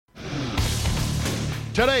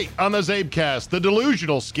Today on the Zabecast, the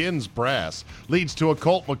delusional Skins brass leads to a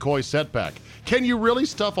Colt McCoy setback. Can you really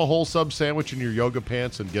stuff a whole sub sandwich in your yoga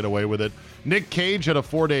pants and get away with it? Nick Cage had a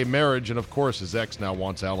 4-day marriage, and of course his ex now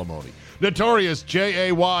wants alimony. Notorious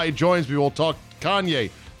J.A.Y. joins me. We'll talk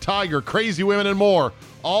Kanye, Tiger, crazy women, and more.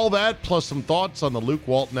 All that plus some thoughts on the Luke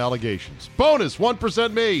Walton allegations. Bonus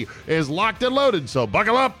 1% Me is locked and loaded, so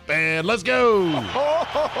buckle up and let's go.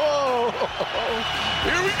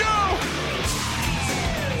 Here we go.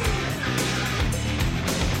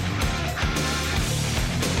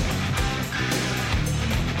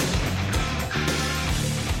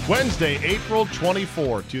 Wednesday, April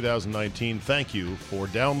 24, 2019. Thank you for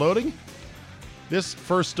downloading. This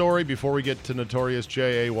first story, before we get to Notorious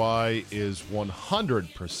J.A.Y., is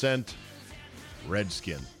 100%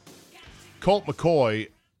 Redskin. Colt McCoy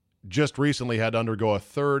just recently had to undergo a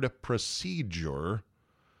third procedure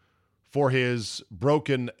for his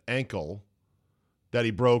broken ankle that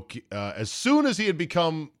he broke as soon as he had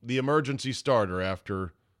become the emergency starter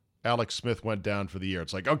after Alex Smith went down for the year.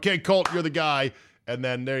 It's like, okay, Colt, you're the guy. And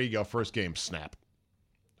then there you go, first game, snap.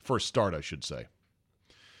 First start, I should say.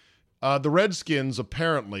 The Redskins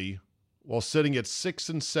apparently, while sitting at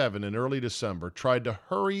 6-7 in early December, tried to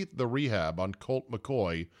hurry the rehab on Colt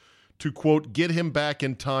McCoy to, quote, get him back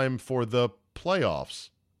in time for the playoffs.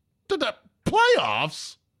 The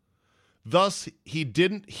playoffs? Thus, he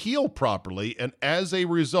didn't heal properly, and as a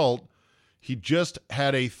result, he just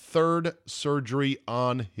had a third surgery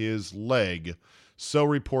on his leg. So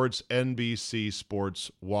reports NBC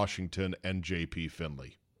Sports Washington and J.P.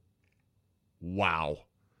 Finley. Wow.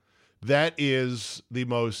 That is the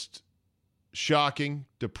most shocking,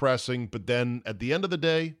 depressing, but then at the end of the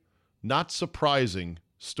day, not surprising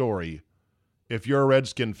story if you're a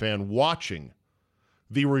Redskin fan watching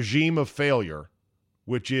the regime of failure,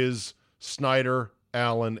 which is Snyder,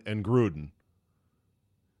 Allen, and Gruden,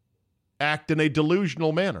 act in a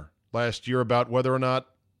delusional manner last year about whether or not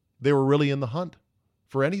they were really in the hunt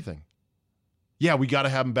for anything. Yeah, we got to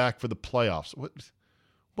have him back for the playoffs.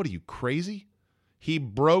 What are you, crazy? He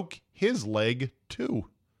broke his leg too.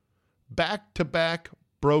 Back-to-back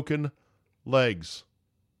broken legs.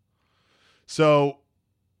 So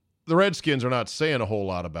the Redskins are not saying a whole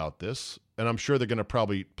lot about this, and I'm sure they're going to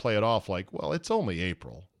probably play it off like, well, it's only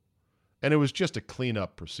April, and it was just a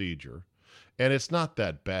cleanup procedure, and it's not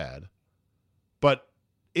that bad. But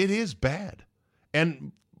it is bad.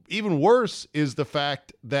 And even worse is the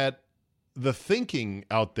fact that the thinking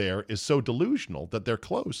out there is so delusional that they're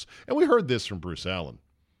close. And we heard this from Bruce Allen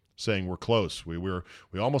saying we're close. We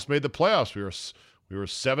almost made the playoffs. We were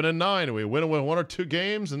 7-9 and we win one or two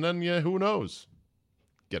games and then who knows?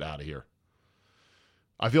 Get out of here.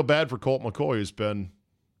 I feel bad for Colt McCoy, who's been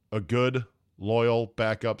a good, loyal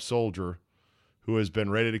backup soldier who has been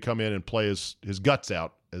ready to come in and play his guts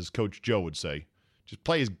out, as Coach Joe would say. Just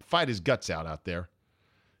fight his guts out there.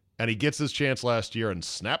 And he gets his chance last year and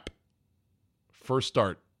snap, first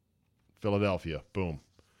start, Philadelphia, boom.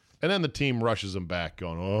 And then the team rushes him back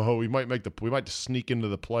going, oh, we might sneak into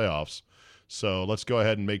the playoffs. So let's go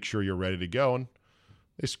ahead and make sure you're ready to go. And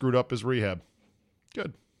they screwed up his rehab.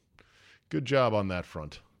 Good job on that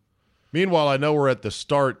front. Meanwhile, I know we're at the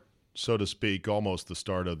start, so to speak, almost the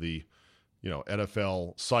start of the,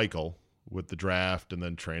 NFL cycle with the draft and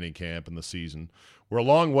then training camp and the season. We're a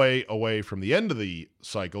long way away from the end of the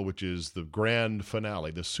cycle, which is the grand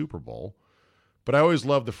finale, the Super Bowl. But I always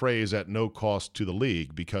love the phrase "at no cost to the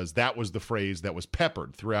league," because that was the phrase that was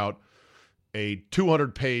peppered throughout a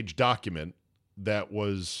 200-page document that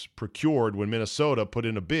was procured when Minnesota put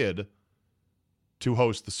in a bid to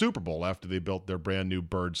host the Super Bowl after they built their brand new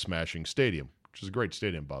bird-smashing stadium, which is a great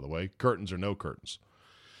stadium, by the way, curtains or no curtains.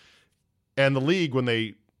 And the league, when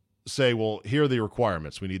they say, well, here are the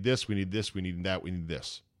requirements. We need this, we need this, we need that, we need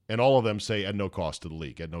this. And all of them say at no cost to the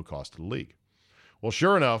league, at no cost to the league. Well,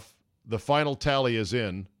 sure enough, the final tally is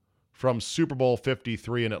in from Super Bowl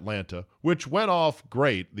 53 in Atlanta, which went off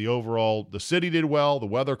great. The city did well, the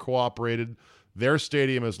weather cooperated, their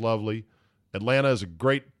stadium is lovely. Atlanta is a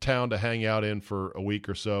great town to hang out in for a week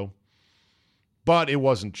or so. But it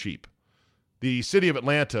wasn't cheap. The city of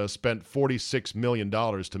Atlanta spent $46 million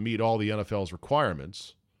to meet all the NFL's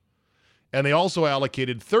requirements. And they also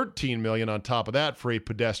allocated $13 million on top of that for a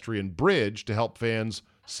pedestrian bridge to help fans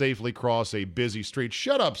safely cross a busy street.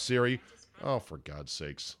 Shut up, Siri. Oh, for God's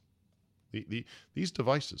sakes. These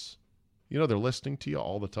devices, they're listening to you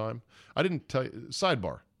all the time. I didn't tell you.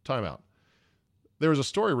 Sidebar, timeout. There was a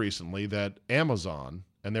story recently that Amazon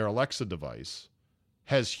and their Alexa device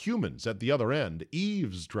has humans at the other end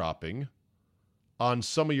eavesdropping on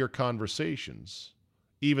some of your conversations,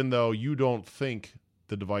 even though you don't think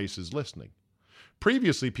the device is listening.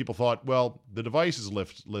 previously people thought, well, the device is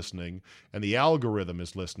listening and the algorithm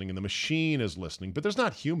is listening and the machine is listening, but there's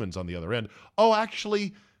not humans on the other end. Oh,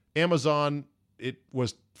 actually, Amazon, it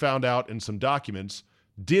was found out in some documents,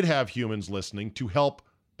 did have humans listening to help,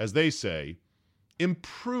 as they say,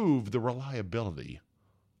 improve the reliability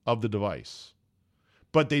of the device.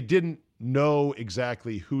 But they didn't know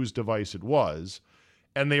exactly whose device it was,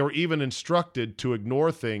 and they were even instructed to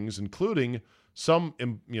ignore things, including some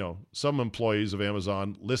employees of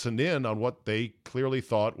Amazon listened in on what they clearly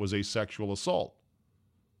thought was a sexual assault,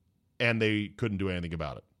 and they couldn't do anything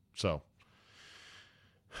about it. So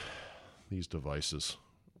these devices.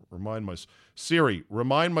 Siri,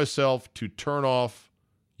 remind myself to turn off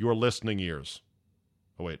your listening ears.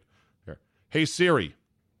 Oh, wait. Here. Hey, Siri.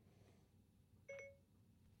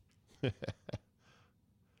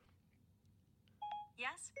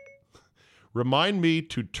 Yes? Remind me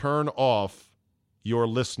to turn off your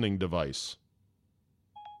listening device.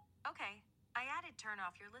 Okay. I added turn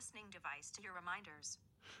off your listening device to your reminders.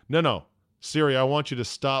 No. Siri, I want you to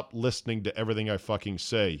stop listening to everything I fucking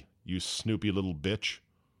say, you snoopy little bitch.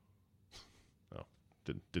 Oh,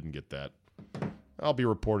 didn't get that. I'll be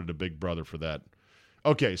reported to Big Brother for that.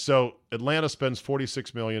 Okay, so Atlanta spends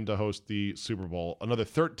 $46 million to host the Super Bowl. Another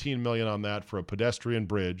 $13 million on that for a pedestrian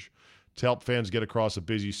bridge to help fans get across a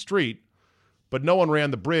busy street. But no one ran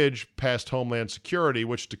the bridge past Homeland Security,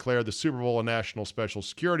 which declared the Super Bowl a national special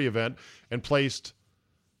security event and placed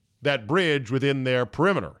that bridge within their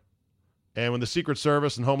perimeter. And when the Secret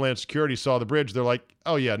Service and Homeland Security saw the bridge, they're like,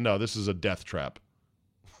 oh, yeah, no, this is a death trap.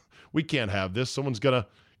 We can't have this. Someone's going to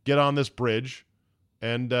get on this bridge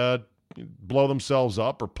and blow themselves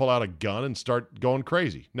up or pull out a gun and start going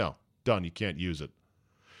crazy. No, done. You can't use it.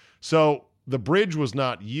 So the bridge was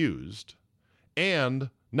not used. And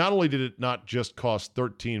not only did it not just cost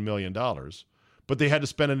 $13 million, but they had to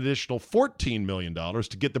spend an additional $14 million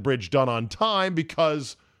to get the bridge done on time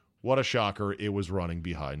because, what a shocker, it was running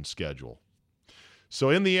behind schedule. So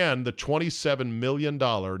in the end, the $27 million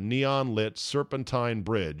neon-lit Serpentine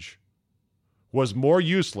Bridge was more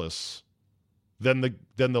useless than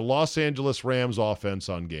the Los Angeles Rams offense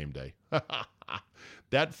on game day.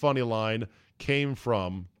 That funny line came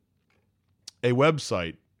from a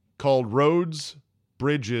website called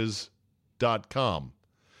roadsbridges.com.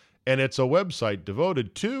 And it's a website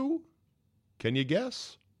devoted to, can you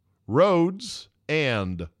guess? Roads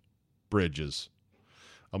and bridges.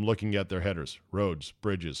 I'm looking at their headers. Roads,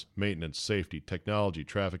 bridges, maintenance, safety, technology,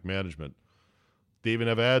 traffic management. They even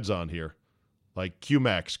have ads on here. Like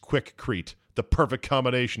QMax, Quickcrete, the perfect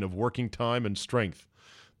combination of working time and strength.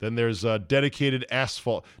 Then there's dedicated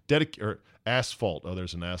asphalt. Asphalt. Oh,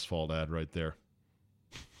 there's an asphalt ad right there.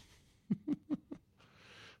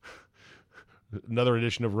 Another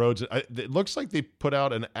edition of Roads. It looks like they put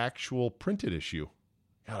out an actual printed issue.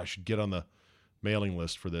 God, I should get on the mailing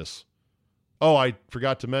list for this. Oh, I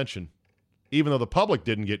forgot to mention, even though the public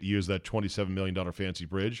didn't get to use that $27 million fancy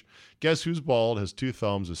bridge, guess who's bald, has two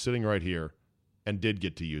thumbs, is sitting right here, and did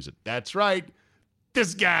get to use it. That's right,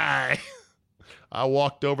 this guy. I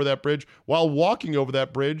walked over that bridge. While walking over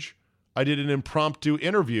that bridge, I did an impromptu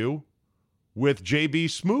interview with J.B.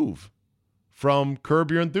 Smoove from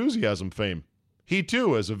Curb Your Enthusiasm fame. He,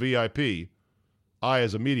 too, as a VIP, I,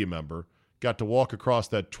 as a media member, got to walk across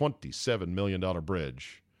that $27 million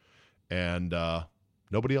bridge. And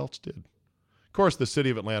nobody else did. Of course, the city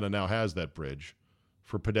of Atlanta now has that bridge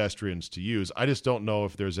for pedestrians to use. I just don't know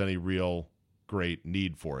if there's any real great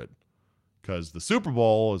need for it because the Super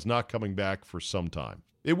Bowl is not coming back for some time.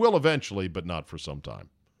 It will eventually, but not for some time.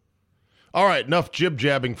 All right, enough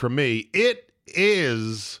jib-jabbing from me. It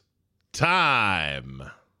is time.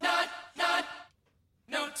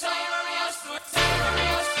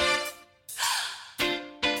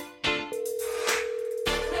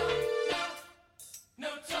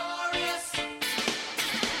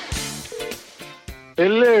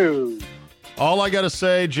 Hello. All I got to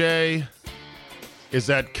say, Jay, is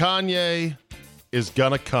that Kanye is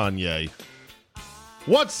gonna Kanye.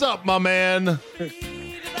 What's up, my man?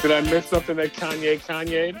 Did I miss something that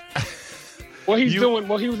Kanye? Well,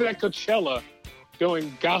 he was at Coachella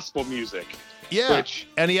doing gospel music. Yeah, which,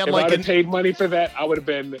 and he had if I'd have paid money for that, I would have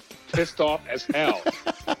been pissed off as hell.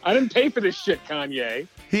 I didn't pay for this shit, Kanye.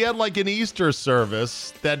 He had like an Easter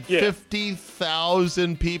service that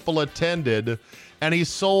 50,000 people attended, and he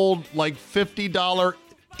sold like $50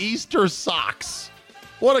 Easter socks.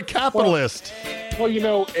 What a capitalist. Well,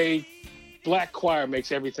 a black choir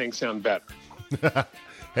makes everything sound better.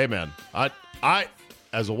 Hey, man, I,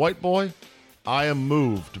 as a white boy, I am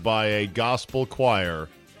moved by a gospel choir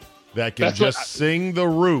that can sing the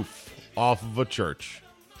roof off of a church.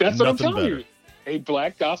 That's Nothing what I'm telling better. you. a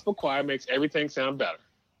black gospel choir makes everything sound better.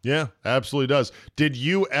 Yeah, absolutely does. Did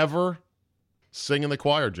you ever sing in the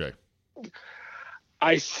choir, Jay?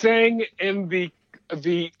 I sang in the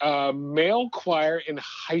male choir in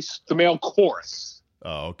the male chorus.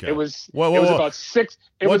 Oh, okay. It was whoa. about six.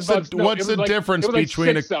 What's the difference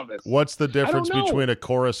between a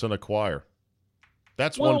chorus and a choir?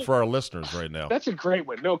 That's one for our listeners right now. That's a great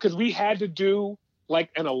one. No, because we had to do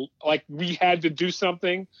we had to do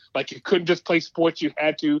something. Like, you couldn't just play sports. You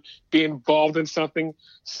had to be involved in something.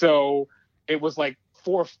 So it was like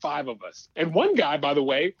 4 or 5 of us. And one guy, by the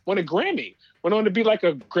way, won a Grammy. Went on to be like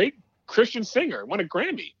a great Christian singer. Won a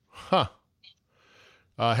Grammy. Huh.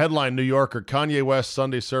 Headline, New Yorker, Kanye West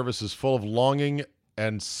Sunday service is full of longing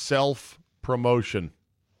and self-promotion.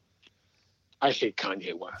 I hate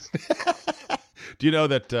Kanye West. Do you know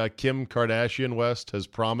that Kim Kardashian West has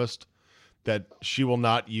promised that she will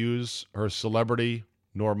not use her celebrity,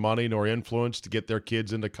 nor money, nor influence to get their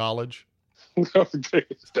kids into college?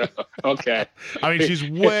 Okay. I mean, she's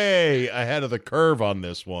way ahead of the curve on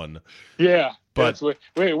this one. Yeah. But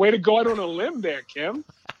way to go out on a limb there, Kim.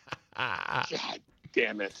 God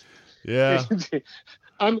damn it. Yeah.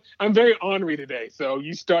 I'm very ornery today. So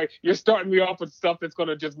you're starting me off with stuff that's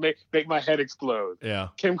gonna just make my head explode. Yeah.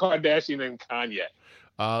 Kim Kardashian and Kanye.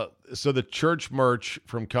 So the church merch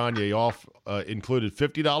from Kanye included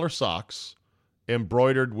 $50 socks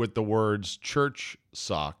embroidered with the words church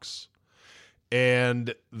socks.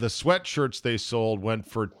 And the sweatshirts they sold went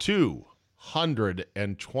for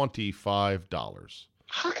 $225.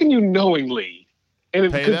 How can you knowingly and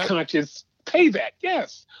in good conscience pay that?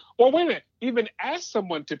 Yes. Or wait a minute, even ask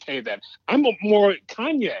someone to pay that. I'm more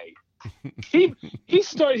Kanye. He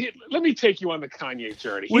started. Let me take you on the Kanye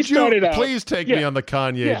journey. Please take me on the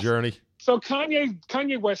Kanye journey? So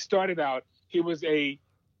Kanye West started out. He was a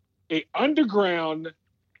underground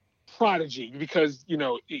prodigy because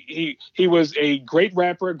he was a great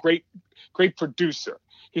rapper, great producer.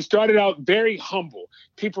 He started out very humble.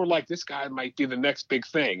 People were like, this guy might be the next big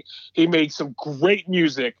thing. He made some great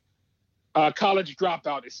music. College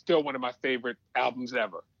Dropout is still one of my favorite albums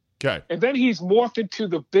ever. Okay. And then he's morphed into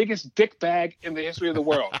the biggest dick bag in the history of the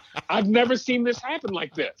world. I've never seen this happen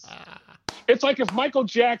like this. It's like if Michael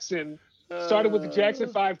Jackson started with the Jackson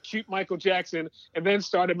 5, cute Michael Jackson, and then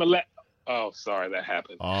started Oh, sorry, that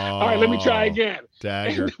happened. Oh, all right, let me try again.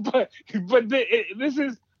 Dagger. This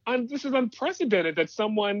is unprecedented that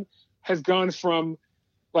someone has gone from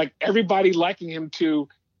like everybody liking him to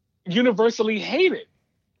universally hated.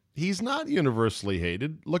 He's not universally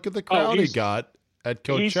hated. Look at the crowd he got at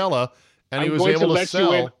Coachella, and he was able to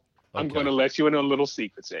sell. I'm going to let you in on a little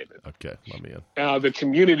secret, David. Okay, let me in. The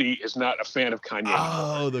community is not a fan of Kanye.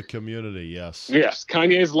 Oh, the community, yes. Yes,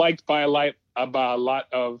 Kanye is liked by a lot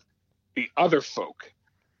of the other folk,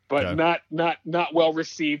 but not well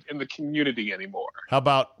received in the community anymore. How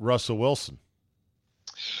about Russell Wilson?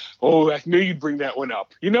 Oh, I knew you'd bring that one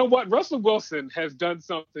up. You know what? Russell Wilson has done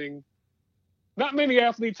something. Not many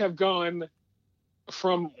athletes have gone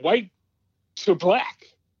from white to black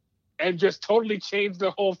and just totally changed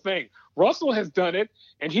the whole thing. Russell has done it,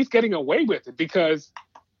 and he's getting away with it because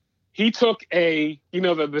he took the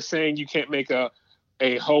saying, you can't make a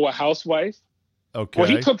hoe a housewife. Okay. Well,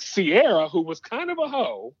 he took Sierra, who was kind of a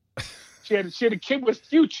hoe. She had a kid with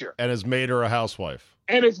Future. And has made her a housewife.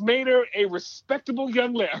 And has made her a respectable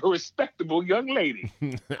young lady.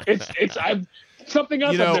 It's something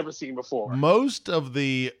else I've never seen before. Most of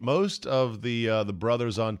the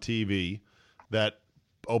brothers on TV that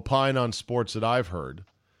opine on sports that I've heard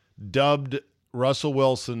dubbed Russell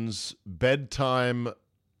Wilson's bedtime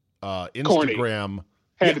Instagram corny.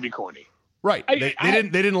 Had to be corny. Right. They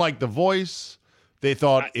didn't like the voice. They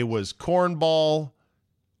thought it was cornball.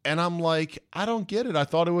 And I'm like, I don't get it. I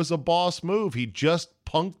thought it was a boss move. He just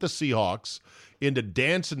punked the Seahawks into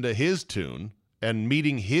dancing to his tune and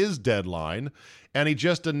meeting his deadline. And he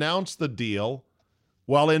just announced the deal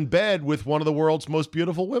while in bed with one of the world's most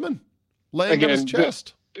beautiful women, laying on his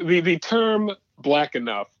chest. The term black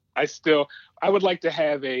enough, I would like to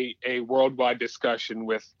have a worldwide discussion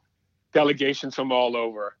with delegations from all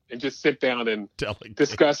over and just sit down and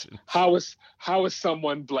discuss how is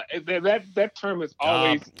someone black. That term is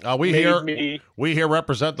always we here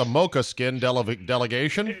represent the mocha skin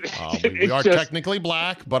delegation. We are technically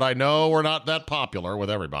black, but I know we're not that popular with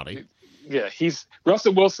everybody. Yeah,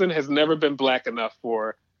 Russell Wilson has never been black enough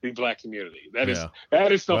for the black community. That is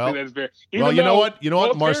something that is very. Well, you know what?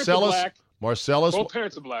 Marcellus. Both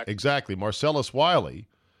parents are black. Exactly, Marcellus Wiley.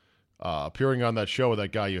 Appearing on that show with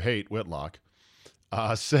that guy you hate, Whitlock,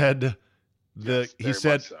 said Wiley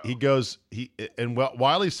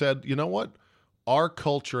said, you know what? Our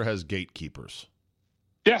culture has gatekeepers.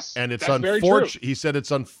 Yes, And it's that's very true. unfortunate. He said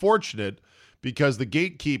it's unfortunate because the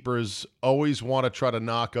gatekeepers always want to try to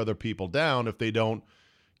knock other people down if they don't,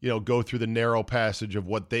 go through the narrow passage of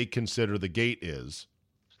what they consider the gate is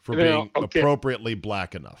for being appropriately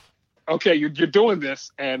black enough. Okay, you're doing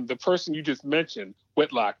this, and the person you just mentioned,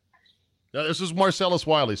 Whitlock. Now, this is Marcellus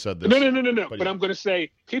Wiley said this. No. But I'm going to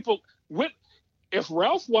say, if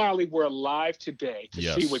Ralph Wiley were alive today to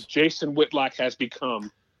see what Jason Whitlock has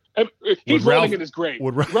become, he's rolling in his grave.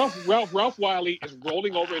 Ralph Wiley is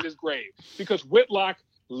rolling over in his grave because Whitlock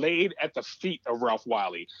laid at the feet of Ralph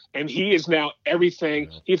Wiley, and he is now everything.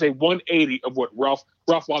 Yeah. He's a 180 of what Ralph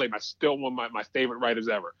Wiley, still one of my favorite writers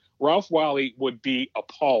ever. Ralph Wiley would be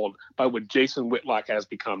appalled by what Jason Whitlock has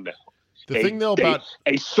become now. The thing though about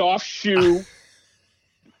a soft shoe.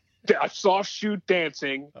 A soft shoe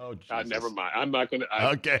dancing. Oh, never mind. I'm not going to.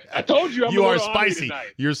 Okay. I told you you are spicy.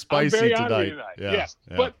 You're spicy tonight. Yeah, yes.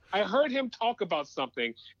 Yeah. But I heard him talk about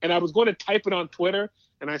something, and I was going to type it on Twitter,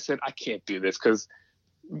 and I said, I can't do this because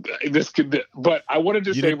this could. But I wanted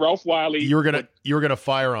to say Ralph Wiley. You were gonna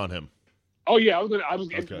fire on him. Oh yeah, I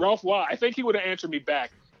was. Okay. Ralph Wiley. I think he would have answered me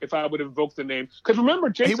back if I would have invoked the name. Because remember,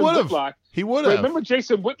 Jason Whitlock. He would have. Remember,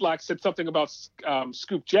 Jason Whitlock said something about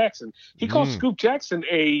Scoop Jackson. He called Scoop Jackson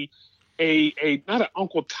a not an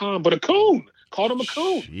Uncle Tom, but a coon. Called him a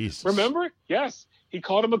coon. Jesus. Remember? Yes, he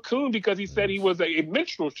called him a coon because he said he was a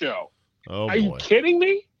minstrel show. Oh, Are you kidding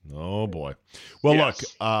me? Oh boy. Well, look.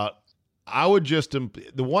 I would just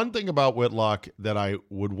the one thing about Whitlock that I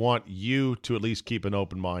would want you to at least keep an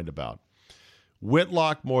open mind about.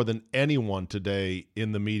 Whitlock, more than anyone today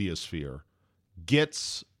in the media sphere,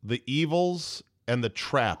 gets the evils and the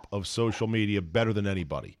trap of social media better than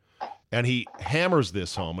anybody. And he hammers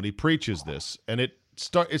this home and he preaches this, and it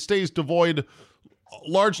stays devoid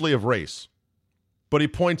largely of race. But he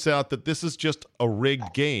points out that this is just a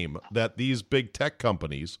rigged game, that these big tech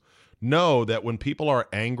companies know that when people are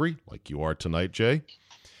angry, like you are tonight, Jay,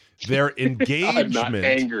 their engagement. I'm not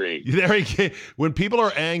angry. When people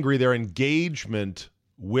are angry, their engagement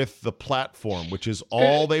with the platform, which is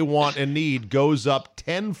all they want and need, goes up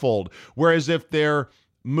tenfold. Whereas if their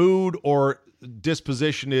mood or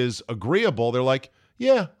disposition is agreeable, they're like,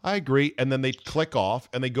 yeah, I agree. And then they click off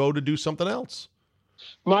and they go to do something else.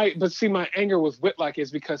 My anger with Whitlock is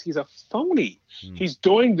because he's a phony. He's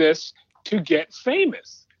doing this to get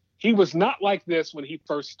famous. He was not like this when he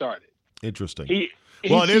first started. Interesting.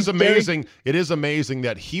 It is amazing. It is amazing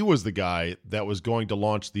that he was the guy that was going to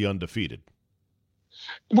launch the Undefeated.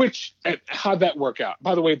 How'd that work out?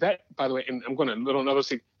 By the way, and I'm going to little another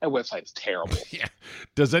thing. That website is terrible. Yeah.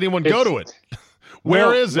 Does anyone go to it?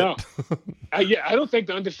 Where is it? I don't think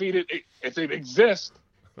the Undefeated, if it exists,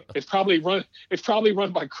 it's probably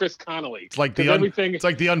run by Chris Connolly. It's like the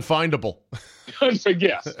unfindable.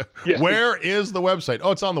 Yes. Where is the website?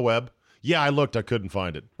 Oh, it's on the web. Yeah, I looked. I couldn't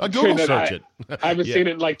find it. Google search it. I haven't seen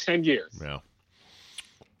it in like 10 years. Yeah.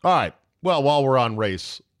 All right. Well, while we're on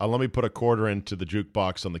race, let me put a quarter into the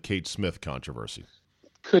jukebox on the Kate Smith controversy.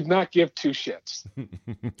 Could not give two shits.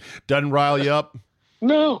 Doesn't rile you up?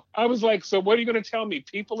 No. I was like, so what are you going to tell me?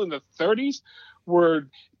 People in the 30s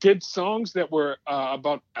did songs that were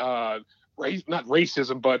about not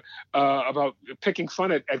racism, but about picking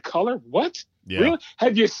fun at color? What? Yeah. Really?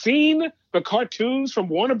 Have you seen the cartoons from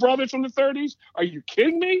Warner Brothers from the 30s? Are you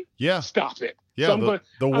kidding me? Yeah. Stop it. Yeah.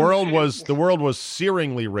 The world was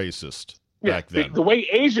searingly racist back then. The way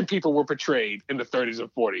Asian people were portrayed in the 30s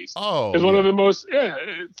and 40s. Oh. Is one of the most.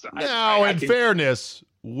 Now, in fairness,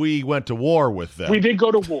 we went to war with them. We did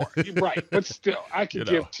go to war, right? But still, I could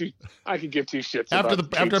give two shits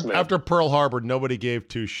after Pearl Harbor. Nobody gave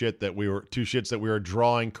two shits that we were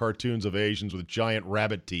drawing cartoons of Asians with giant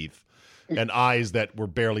rabbit teeth and eyes that were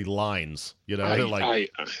barely lines. Yeah,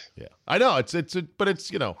 I know but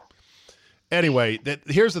it's Anyway,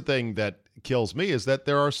 here's the thing that kills me is that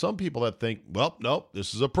there are some people that think, well, no,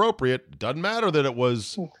 this is appropriate. Doesn't matter that it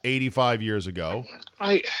was 85 years ago.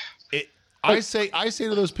 I say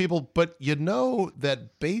to those people, but you know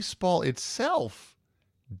that baseball itself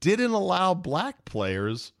didn't allow black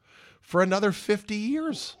players for another 50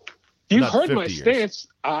 years. You've heard my stance.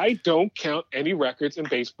 I don't count any records in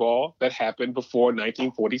baseball that happened before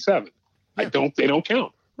 1947. Yeah. They don't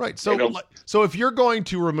count. Right. So if you're going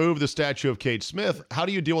to remove the statue of Kate Smith, how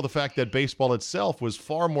do you deal with the fact that baseball itself was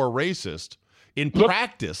far more racist in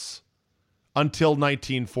practice until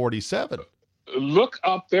 1947? Look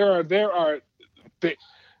up. There are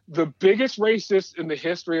the biggest racist in the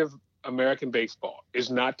history of American baseball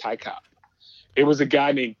is not Ty Cobb. It was a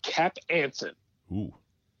guy named Cap Anson. Ooh.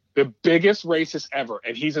 the biggest racist ever,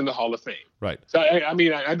 and he's in the Hall of Fame. Right. So I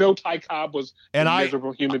mean, I know Ty Cobb was and a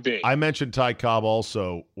miserable human being. I mentioned Ty Cobb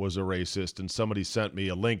also was a racist, and somebody sent me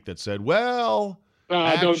a link that said, "Well,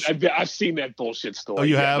 I've seen that bullshit story. Oh,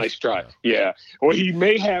 you have? Nice try. Yeah. Well, he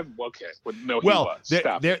may have. Okay. But no, he was.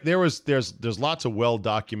 Stop. There's lots of well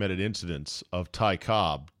documented incidents of Ty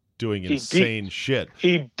Cobb doing insane shit.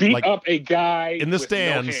 He beat up a guy in the with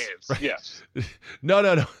stands. No hands. Right? Yes. No.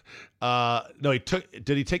 No.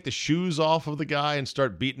 Did he take the shoes off of the guy and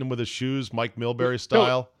start beating him with his shoes, Mike Milbury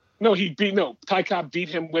style? No. Ty Cobb beat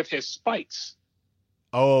him with his spikes.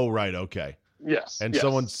 Oh, right. Okay. Yes. And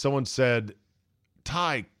someone said,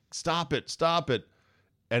 "Ty, stop it,"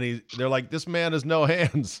 and they're like, "This man has no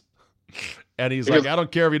hands," and he's like, "I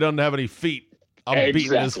don't care if he doesn't have any feet. I'm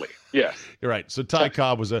beating his." Yes. You're right. So Ty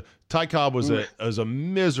Cobb was a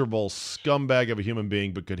miserable scumbag of a human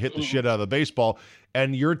being, but could hit the shit out of the baseball.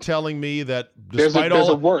 And you're telling me that despite there's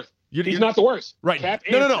a worst. He's not the worst. Right. Cap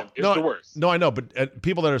No. is the worst. No, I know. But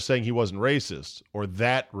people that are saying he wasn't racist or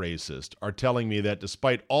that racist are telling me that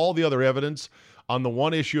despite all the other evidence on the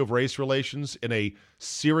one issue of race relations in a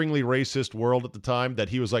searingly racist world at the time, that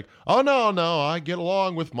he was like, "Oh, no, I get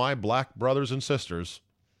along with my black brothers and sisters."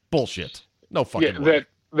 Bullshit. No fucking way.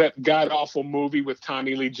 That god-awful movie with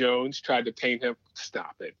Tommy Lee Jones tried to paint him.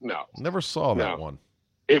 Stop it. No. Never saw that one.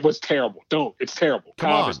 It was terrible. Don't. It's terrible.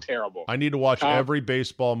 Cobb is terrible. I need to watch every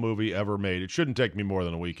baseball movie ever made. It shouldn't take me more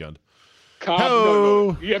than a weekend. Cobb,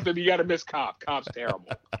 no. You got to miss Cobb. Cobb's terrible.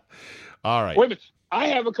 All right. Wait a minute. I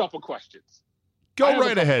have a couple questions. Go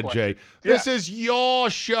right ahead, Jay. This is your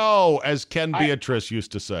show, as Ken Beatrice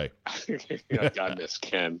used to say. I miss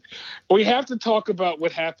Ken. We have to talk about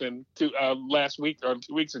what happened to last week or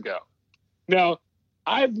 2 weeks ago. Now,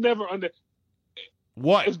 I've never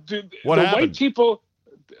What happened? White people,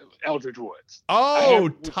 Eldridge Woods. Oh,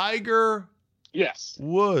 Tiger. Yes.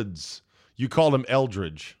 Woods. You called him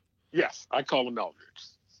Eldridge. Yes, I call him Eldridge.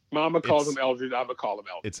 Mama calls him Eldridge. I'm gonna call him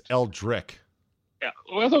Eldridge. It's Eldrick. Yeah.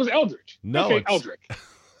 Well, I thought it was Eldridge. No, okay, Eldrick.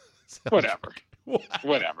 Whatever.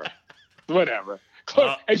 Whatever.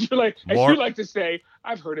 As you like to say,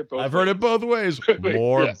 I've heard it both ways. I've heard it both ways.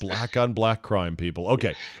 More black on black crime, people.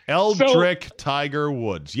 Okay. Eldrick Tiger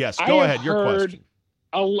Woods. Yes, go ahead. Your question.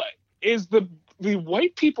 Is the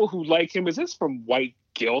white people who like him, is this from white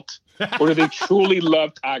guilt? Or do they truly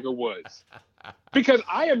love Tiger Woods? Because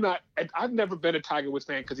I've never been a Tiger Woods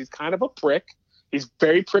fan because he's kind of a prick. He's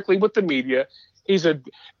very prickly with the media.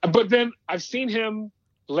 But then I've seen him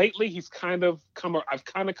lately. I've kind of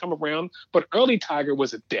come around. But early Tiger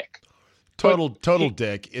was a dick. Total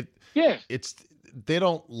dick. It's they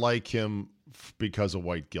don't like him because of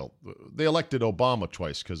white guilt. They elected Obama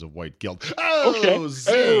twice because of white guilt. Oh, okay.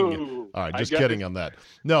 Zing. Oh, all right, just kidding on that.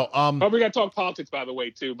 No. But we got to talk politics, by the way,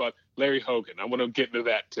 too, about Larry Hogan. I want to get into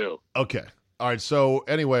that too. Okay. All right. So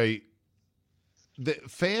anyway. The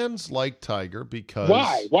fans like Tiger because...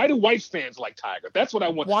 Why? Why do white fans like Tiger? That's what I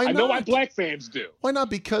want. Why not? I know why black fans do. Why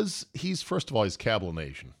not? Because first of all, he's Cabral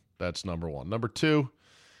Nation. That's number one. Number two...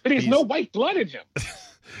 But there's no white blood in him.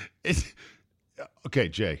 Okay,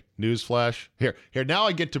 Jay, newsflash. Here. Now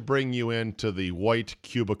I get to bring you into the white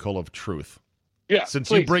cubicle of truth. Yeah,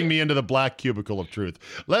 Since you bring me into the black cubicle of truth.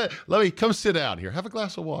 Let me come sit down here. Have a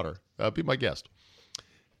glass of water. Be my guest.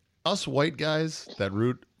 Us white guys that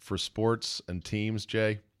root for sports and teams,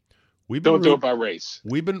 Jay, don't do it by race.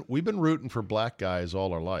 We've been rooting for black guys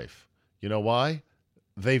all our life. You know why?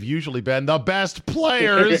 They've usually been the best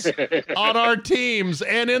players on our teams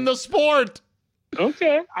and in the sport.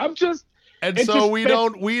 Okay, we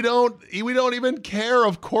don't even care.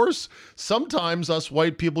 Of course, sometimes us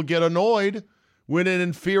white people get annoyed when an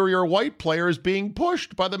inferior white player is being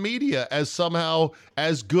pushed by the media as somehow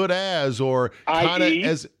as good as or kind of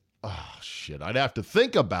as. Oh, shit. I'd have to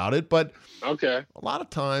think about it, but okay. A lot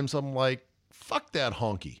of times I'm like, fuck that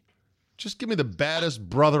honky. Just give me the baddest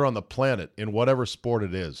brother on the planet in whatever sport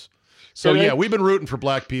it is. So, yeah, we've been rooting for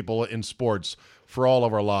black people in sports for all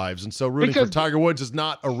of our lives. And so rooting for Tiger Woods is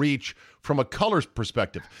not a reach from a colors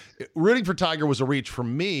perspective. Rooting for Tiger was a reach for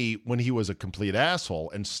me when he was a complete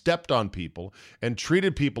asshole and stepped on people and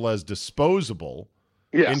treated people as disposable,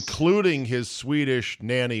 including his Swedish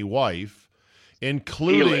nanny wife,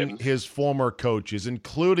 including his former coaches,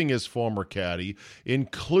 including his former caddy,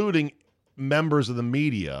 including members of the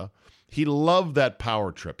media. He loved that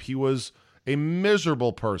power trip. He was a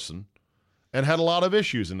miserable person and had a lot of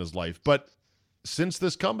issues in his life. But since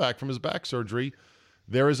this comeback from his back surgery,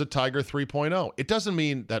 there is a Tiger 3.0. It doesn't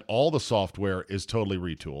mean that all the software is totally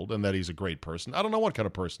retooled and that he's a great person. I don't know what kind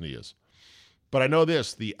of person he is. But I know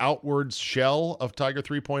this, the outward shell of Tiger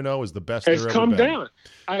 3.0 is the best there ever been. It's come down.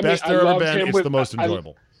 Best there ever been. It's the most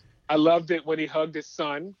enjoyable. I loved it when he hugged his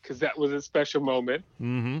son because that was a special moment.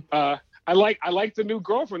 Mm-hmm. I like the new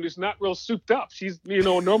girlfriend who's not real souped up. She's a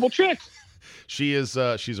normal chick. She is.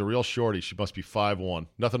 She's a real shorty. She must be 5'1".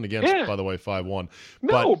 Nothing against, by the way, 5'1".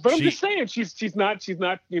 No, but I'm just saying she's not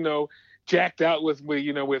jacked out with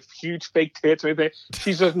huge fake tits or anything.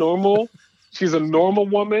 She's just normal. She's a normal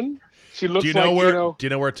woman. She looks Do you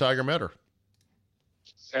know where Tiger met her?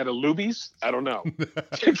 At a Luby's? I don't know.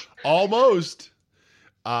 Almost.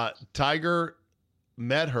 Tiger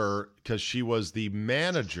met her because she was the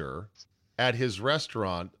manager at his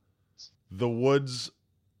restaurant,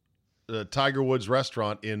 Tiger Woods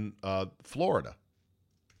restaurant in Florida.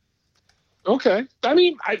 Okay. I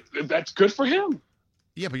mean, that's good for him.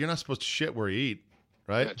 Yeah, but you're not supposed to shit where you eat,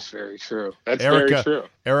 right? Very true. Very true.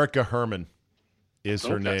 Erica Herman is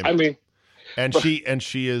her name. I mean, and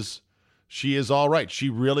she is all right. She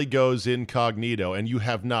really goes incognito, and you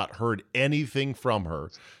have not heard anything from her.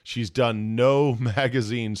 She's done no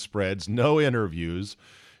magazine spreads, no interviews.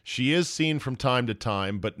 She is seen from time to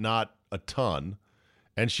time, but not a ton.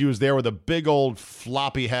 And she was there with a big old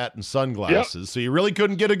floppy hat and sunglasses, so you really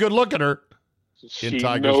couldn't get a good look at her. She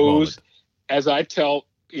knows, as I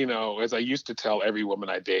used to tell every woman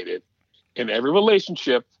I dated, in every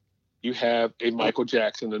relationship, you have a Michael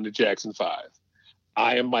Jackson and the Jackson 5.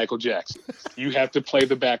 I am Michael Jackson. You have to play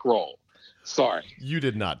the back role. Sorry. You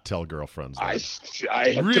did not tell girlfriends that.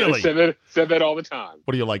 I really said that all the time.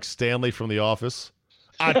 What are you, like Stanley from The Office?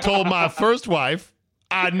 I told my first wife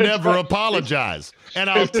I'd never apologize, and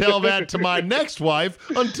I'll tell that to my next wife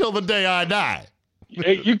until the day I die.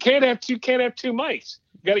 You can't have two mics.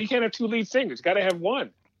 You can't have two lead singers. You got to have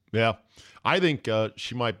one. Yeah, I think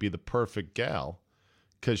she might be the perfect gal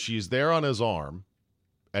because she's there on his arm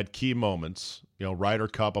at key moments. Ryder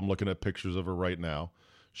Cup. I'm looking at pictures of her right now.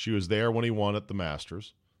 She was there when he won at the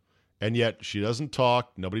Masters, and yet she doesn't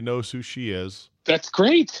talk. Nobody knows who she is. That's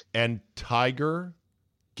great. And Tiger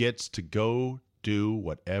gets to go do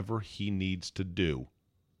whatever he needs to do.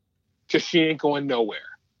 Because she ain't going nowhere.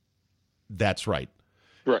 That's right.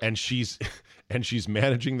 Right. And she's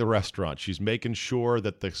managing the restaurant. She's making sure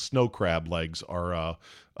that the snow crab legs are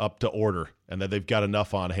up to order and that they've got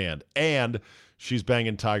enough on hand. And she's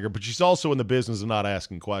banging Tiger, but she's also in the business of not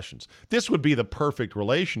asking questions. This would be the perfect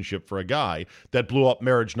relationship for a guy that blew up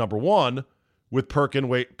marriage number one with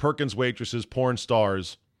Perkins waitresses, porn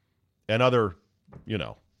stars, and other,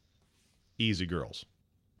 easy girls.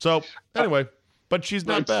 So anyway, but she's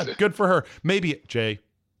not bad. Good for her. Maybe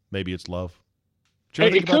it's love.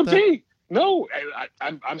 It could be. No,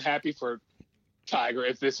 I'm happy for Tiger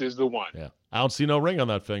if this is the one. Yeah, I don't see no ring on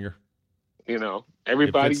that finger.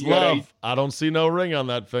 Everybody. If it's love, I don't see no ring on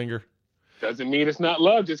that finger. Doesn't mean it's not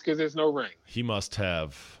love just because there's no ring. He must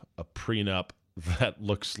have a prenup that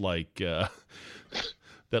looks like.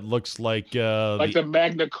 Like the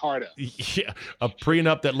Magna Carta. Yeah, a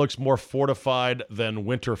prenup that looks more fortified than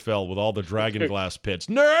Winterfell with all the dragon glass pits.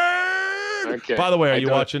 Nerd! Okay. By the way, are you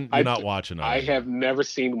watching? You're not watching. I have never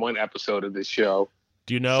seen one episode of this show.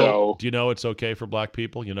 Do you know it's okay for black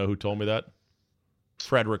people? You know who told me that?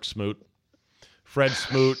 Frederick Smoot. Fred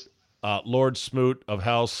Smoot, Lord Smoot of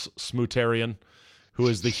House Smootarian, who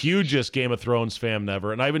is the hugest Game of Thrones fan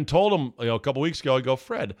ever. And I even told him a couple weeks ago, I go,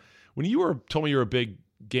 Fred, when you told me you were a big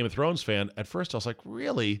Game of Thrones fan, at first I was like,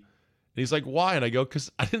 really? And he's like, why? And I go,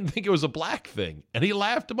 because I didn't think it was a black thing. And he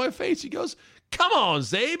laughed in my face. He goes, come on,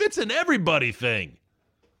 Zabe, it's an everybody thing.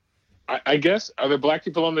 I guess. Are there black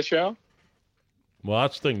people on the show? Well,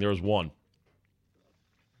 that's the thing. There was one.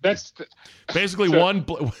 Basically one.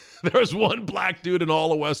 There was one black dude in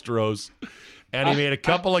all of Westeros, and he made a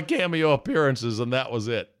couple of cameo appearances, and that was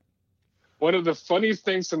it. One of the funniest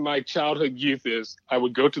things from my childhood youth is I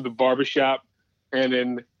would go to the barbershop, and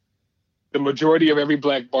in the majority of every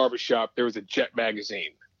black barbershop, there was a Jet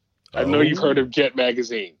magazine. I know you've heard of Jet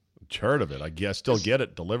magazine. Heard of it. I guess still get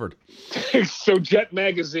it delivered. So Jet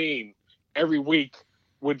magazine every week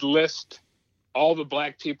would list all the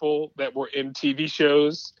black people that were in TV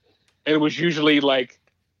shows. And it was usually like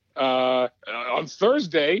on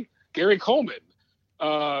Thursday, Gary Coleman,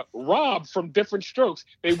 Rob from Different Strokes.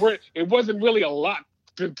 It wasn't really a lot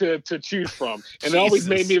to choose from. And it always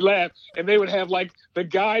made me laugh. And they would have like the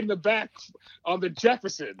guy in the back on the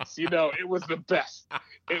Jeffersons. It was the best.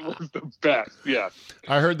 It was the best. Yeah.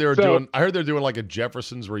 I heard they're doing like a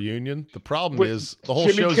Jeffersons reunion. The problem is the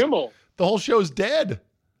whole show's dead.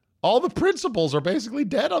 All the principals are basically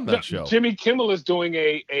dead on that show. Jimmy Kimmel is doing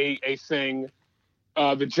a thing,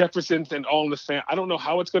 the Jeffersons and All in the Family. I don't know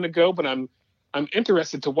how it's going to go, but I'm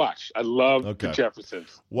interested to watch. I love the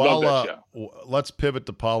Jeffersons. Well, love that show. Let's pivot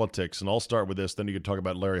to politics, and I'll start with this. Then you can talk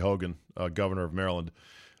about Larry Hogan, governor of Maryland.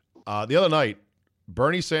 The other night,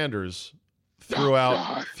 Bernie Sanders threw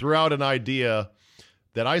out an idea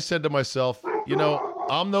that I said to myself,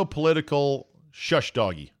 I'm no political shush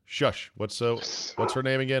doggy. Shush. What's her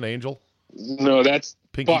name again? Angel? No, that's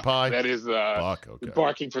Pinkie Buck. Pie? That is Buck, okay.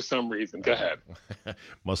 Barking for some reason. Go ahead.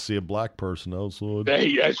 Must see a black person outside.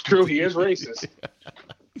 Hey, that's true. He is racist.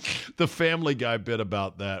 The Family Guy bit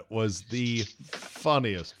about that was the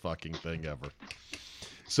funniest fucking thing ever.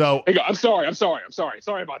 So Hey, I'm sorry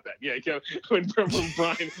about that. Yeah, when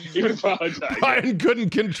Brian even apologized. Brian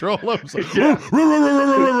couldn't control himself.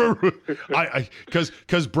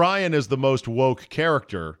 Because Brian is the most woke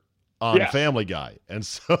character on Family Guy, and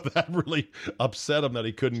so that really upset him that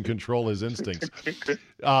he couldn't control his instincts.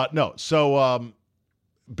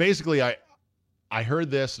 Basically, I heard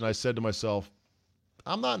this and I said to myself,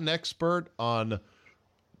 I'm not an expert on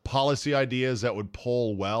policy ideas that would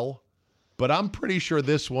poll well, but I'm pretty sure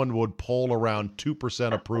this one would poll around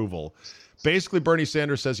 2% approval. Basically, Bernie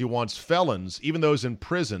Sanders says he wants felons, even those in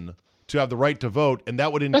prison, to have the right to vote, and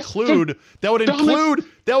that would include,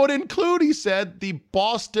 he said, the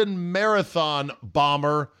Boston Marathon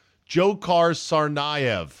bomber Dzhokhar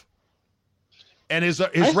Tsarnaev. And his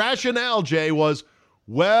rationale, Jay, was,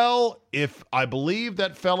 well, if I believe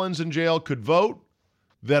that felons in jail could vote,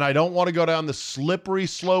 then I don't want to go down the slippery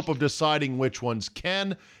slope of deciding which ones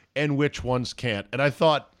can and which ones can't. And I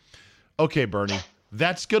thought, okay, Bernie,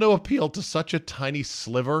 that's going to appeal to such a tiny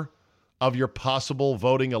sliver of your possible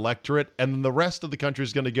voting electorate, and then the rest of the country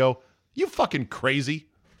is going to go, you fucking crazy.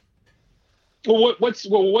 Well,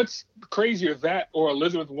 what's crazier, that or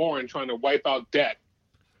Elizabeth Warren trying to wipe out debt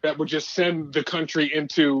that would just send the country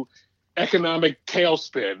into economic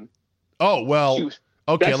tailspin? Oh, well,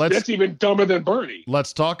 okay, that's even dumber than Bernie.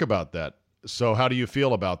 Let's talk about that. So how do you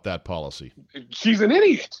feel about that policy? She's an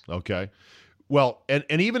idiot. Okay. Well, and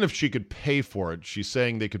even if she could pay for it, she's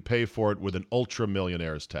saying they could pay for it with an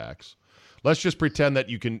ultra-millionaire's tax. Let's just pretend that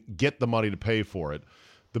you can get the money to pay for it.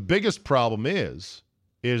 The biggest problem is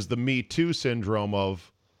the Me Too syndrome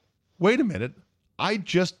of, wait a minute, I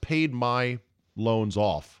just paid my loans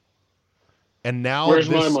off. And now where's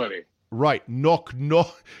my money? Right. Knock,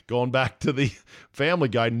 knock. Going back to the Family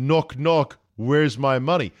Guy, knock, knock, where's my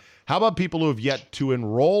money? How about people who have yet to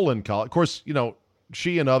enroll in college? Of course,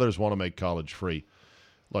 she and others want to make college free.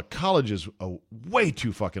 Look, college is way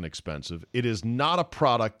too fucking expensive. It is not a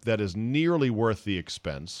product that is nearly worth the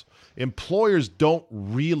expense. Employers don't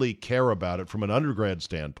really care about it from an undergrad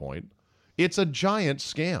standpoint. It's a giant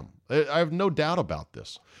scam. I have no doubt about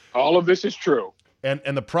this. All of this is true. And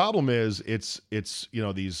the problem is it's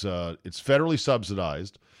federally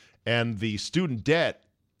subsidized, and the student debt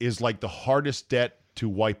is like the hardest debt to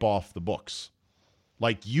wipe off the books.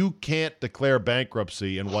 Like, you can't declare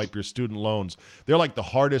bankruptcy and wipe your student loans. They're like the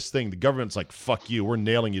hardest thing. The government's like, fuck you, we're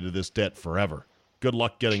nailing you to this debt forever. Good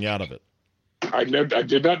luck getting out of it. I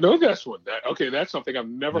did not know this one. That's something I've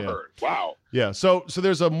never heard. Wow. Yeah, so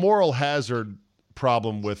there's a moral hazard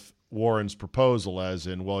problem with Warren's proposal, as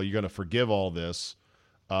in, well, you're going to forgive all this.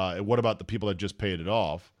 What about the people that just paid it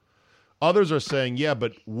off? Others are saying, yeah,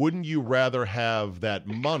 but wouldn't you rather have that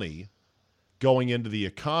money going into the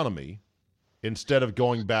economy instead of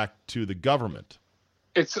going back to the government?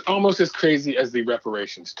 It's almost as crazy as the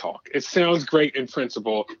reparations talk. It sounds great in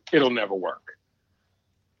principle. It'll never work.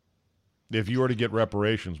 If you were to get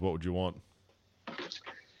reparations, what would you want?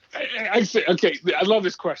 I say, okay, I love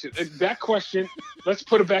this question. That question, let's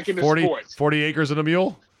put it back into sports. 40 acres and a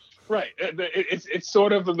mule? Right. It's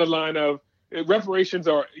sort of in the line of reparations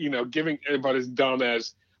are, giving about as dumb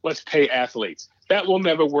as let's pay athletes. That will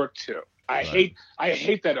never work too. I hate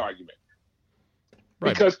that argument.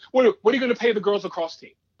 Right. Because what are you going to pay the girls lacrosse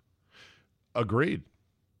team? Agreed.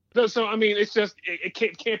 So I mean, it's just it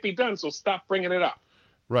can't be done. So stop bringing it up.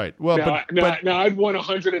 Right. Well, now I'd want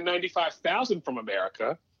 195,000 from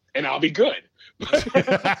America, and I'll be good.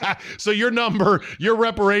 So your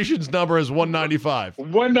reparations number is 195.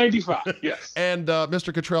 195. Yes. And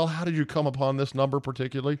Mr. Cottrell, how did you come upon this number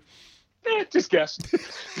particularly? Just guess.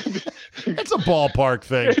 It's a ballpark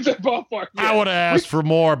thing. It's a ballpark. Yeah. I would have asked for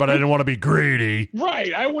more, but I didn't want to be greedy.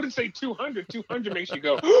 Right. I wouldn't say 200. 200 makes you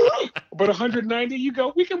go, but 190, you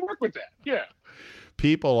go, we can work with that. Yeah.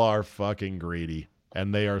 People are fucking greedy,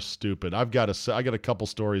 and they are stupid. I got a couple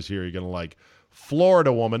stories here you're going to like.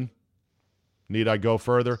 Florida woman. Need I go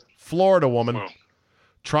further? Florida woman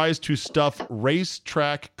tries to stuff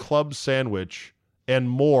racetrack club sandwich and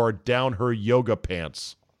more down her yoga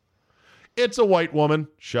pants. It's a white woman,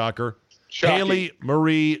 shocker. Shocking. Haley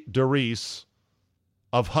Marie DeReese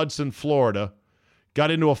of Hudson, Florida,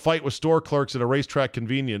 got into a fight with store clerks at a racetrack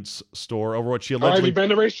convenience store over what she Oh, have allegedly... you been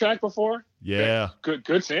to racetrack before? Yeah.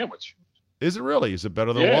 Good sandwich. Is it really? Is it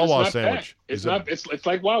better than a Yeah, Wawa it's not sandwich? bad. It's not. It's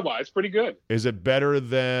like Wawa. It's pretty good. Is it better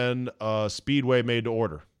than Speedway made to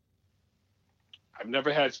order? I've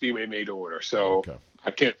never had Speedway made to order, so Okay.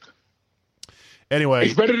 I can't. Anyway,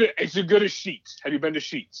 It's as good as Sheets. Have you been to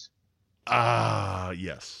Sheets?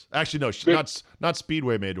 Yes. Actually, no. Not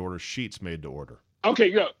Speedway made to order. Sheets made to order. Okay,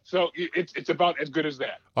 yeah. So it's about as good as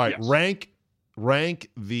that. All right. Yes. Rank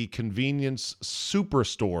the convenience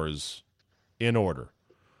superstores in order.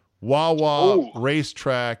 Wawa, Ooh.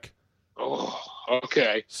 Racetrack, Oh,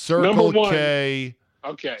 okay. Circle Number one. K,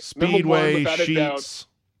 Okay. Speedway, without a doubt. Sheets.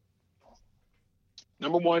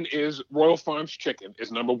 Number one is Royal Farms Chicken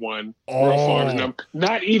is number one. Oh. Royal Farms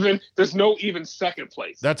not even. There's no even second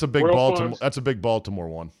place. That's a big Royal Baltimore. Farms. That's a big Baltimore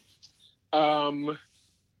one.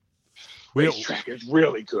 We don't- Racetrack is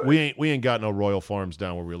really good. We ain't got no Royal Farms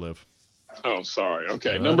down where we live. Oh, sorry.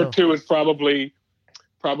 Okay. I Number know. two is probably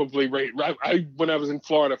when I was in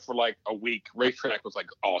Florida for like a week, Racetrack was like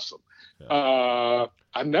awesome. Yeah.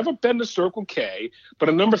 I've never been to Circle K, but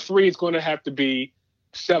a number three is going to have to be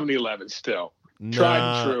 7-Eleven still. Tried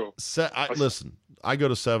and true. Listen, I go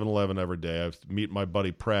to 7-Eleven every day. I meet my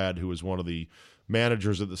buddy Prad, who is one of the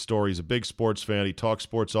managers at the store. He's a big sports fan. He talks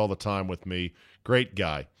sports all the time with me. Great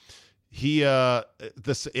guy. He and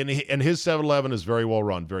his 7-Eleven is very well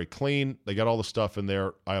run, very clean. They got all the stuff in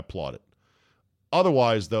there. I applaud it.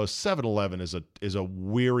 Otherwise, though, 7-Eleven is a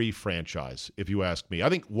weary franchise, if you ask me. I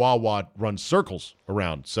think Wawa runs circles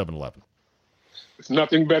around 7-Eleven. It's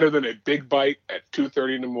nothing better than a big bite at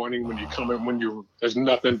 2:30 in the morning when you come in. There's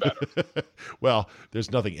nothing better. Well,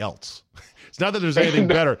 there's nothing else. It's not that there's anything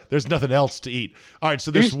better. There's nothing else to eat. All right,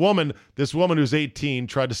 so this woman who's 18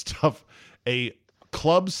 tried to stuff a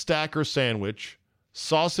club stacker sandwich,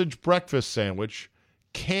 sausage breakfast sandwich,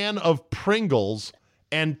 can of Pringles,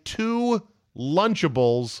 and 2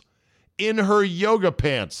 Lunchables in her yoga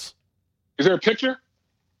pants. Is there a picture?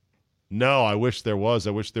 No, I wish there was. I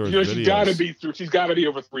wish there was She's videos. She's got to be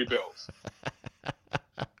over $3 bills.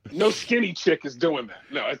 No skinny chick is doing that.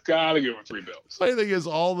 No, it's got to be over $3 bills. Funny thing is,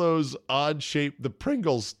 all those odd shaped, the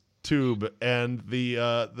Pringles tube and the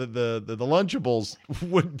Lunchables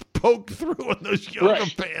would poke through in those yoga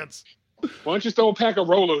pants. Why don't you throw a pack of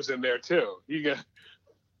Rolos in there too? You got.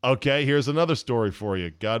 Okay, here's another story for you.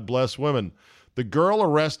 God bless women. The girl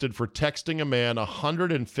arrested for texting a man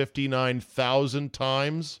 159,000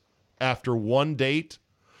 times after one date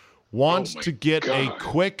wants to get a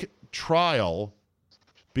quick trial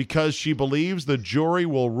because she believes the jury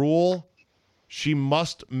will rule she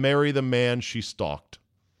must marry the man she stalked.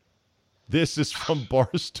 This is from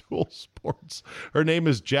Barstool Sports. Her name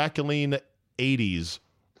is Jacqueline 80s.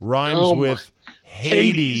 Rhymes with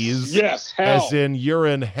Hades. Yes, hell. As in you're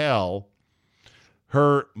in hell.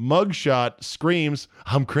 Her mugshot screams,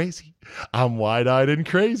 "I'm crazy. I'm wide-eyed and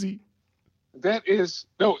crazy." That is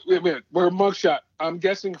no. Wait a minute. Her mugshot. I'm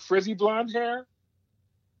guessing frizzy blonde hair.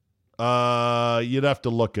 You'd have to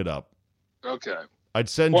look it up. Okay. I'd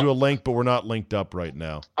send you a link, but we're not linked up right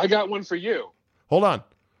now. I got one for you. Hold on.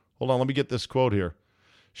 Let me get this quote here.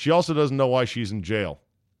 She also doesn't know why she's in jail.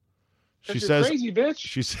 She says, "Crazy bitch."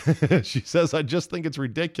 She says, "I just think it's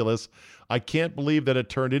ridiculous. I can't believe that it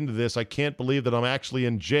turned into this. I can't believe that I'm actually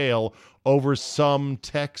in jail over some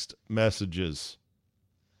text messages."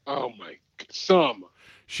 Oh my, some.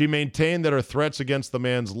 She maintained that her threats against the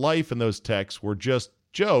man's life in those texts were just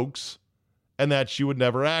jokes and that she would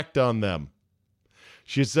never act on them.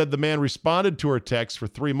 She said the man responded to her texts for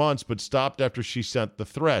 3 months but stopped after she sent the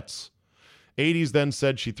threats. 80s then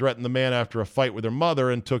said she threatened the man after a fight with her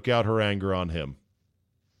mother and took out her anger on him.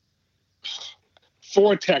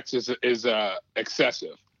 4 texts is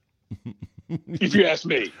excessive. If you ask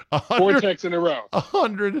me. 4 texts in a row.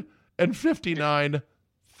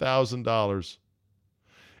 $159,000.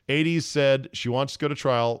 80s said she wants to go to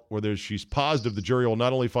trial where she's positive the jury will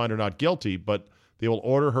not only find her not guilty, but they will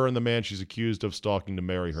order her and the man she's accused of stalking to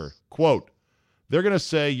marry her. Quote, "They're going to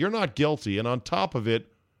say you're not guilty, and on top of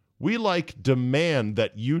it, we demand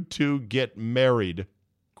that you two get married."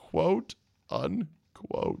 Quote,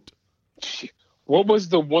 unquote. What was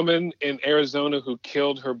the woman in Arizona who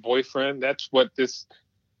killed her boyfriend? That's what this,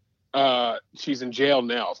 she's in jail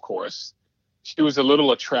now, of course. She was a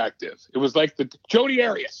little attractive. It was like the Jodi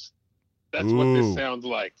Arias. That's what this sounds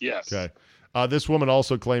like. Yes. Okay. This woman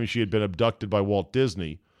also claims she had been abducted by Walt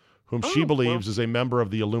Disney, whom she believes is a member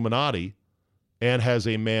of the Illuminati and has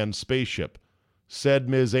a manned spaceship. Said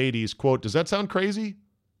Ms. 80s, quote, "Does that sound crazy?"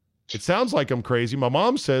 It sounds like I'm crazy. My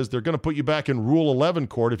mom says they're going to put you back in Rule 11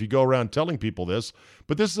 court if you go around telling people this,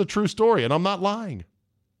 but this is a true story, and I'm not lying.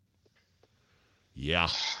 Yeah,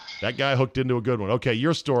 that guy hooked into a good one. Okay,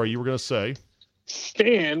 your story, you were going to say.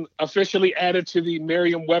 Stan officially added to the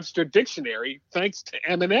Merriam-Webster dictionary thanks to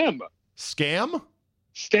Eminem. Scam?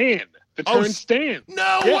 Stan. The term Stan.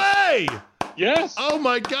 No way! Yes. Oh,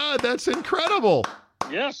 my God, that's incredible.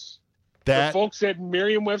 Yes. The folks at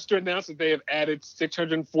Merriam-Webster announced that they have added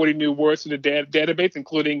 640 new words to the database,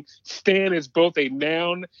 including Stan as both a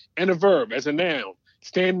noun and a verb. As a noun,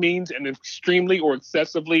 Stan means an extremely or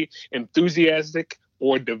excessively enthusiastic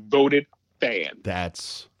or devoted fan.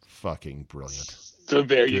 That's fucking brilliant. So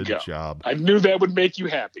there you go. Good job. I knew that would make you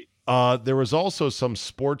happy. There was also some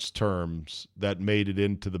sports terms that made it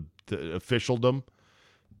into the officialdom.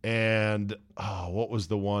 And, what was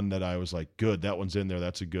the one that I was like, good, that one's in there.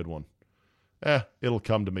 That's a good one. It'll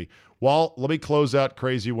come to me. Well, let me close out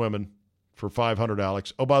Crazy Women for 500,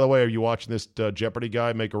 Alex. Oh, by the way, are you watching this Jeopardy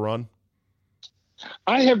guy make a run?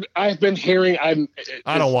 I've been hearing. I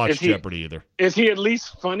don't watch Jeopardy either. Is he at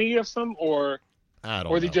least funny of some, or I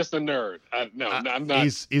don't or is know. he just a nerd? No, I'm not.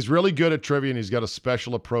 He's really good at trivia, and he's got a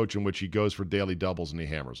special approach in which he goes for daily doubles and he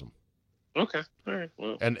hammers them. Okay, all right.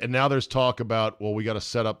 Well, and now there's talk about, well, we got to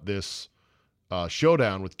set up this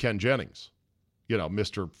showdown with Ken Jennings,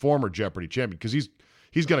 Mr. former Jeopardy champion, because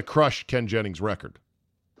he's going to crush Ken Jennings' record.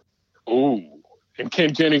 Ooh, and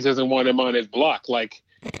Ken Jennings doesn't want him on his block, like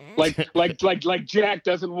Jack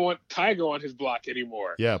doesn't want Tiger on his block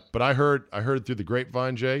anymore. Yeah, but I heard through the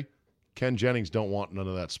grapevine, Jay, Ken Jennings don't want none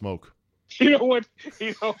of that smoke. You know what?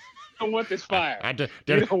 Don't want this fire.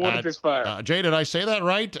 You don't want this fire. Jay, did I say that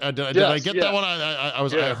right? Did I get that one?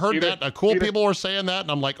 I heard that. Cool people were saying that, and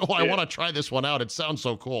I'm like, I want to try this one out. It sounds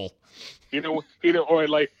so cool. He don't want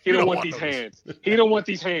these hands. He don't want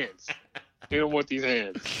these hands. He don't want these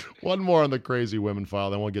hands. One more on the Crazy Women file,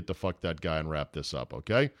 then we'll get to fuck that guy and wrap this up,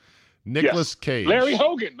 okay? Nicolas Cage. Larry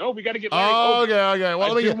Hogan. No, we got to get Larry Hogan. Okay.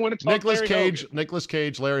 Well, let me get Nicolas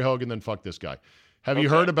Cage, Larry Hogan, then fuck this guy. Have you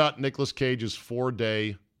heard about Nicolas Cage's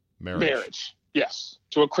 4-day marriage? Yes.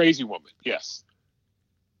 To a crazy woman. Yes.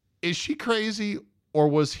 Is she crazy or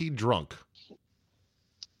was he drunk?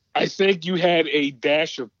 I think you had a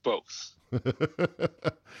dash of both.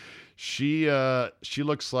 She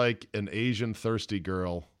looks like an Asian thirsty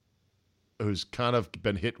girl who's kind of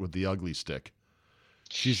been hit with the ugly stick.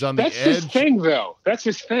 She's on the edge. That's his thing, though. That's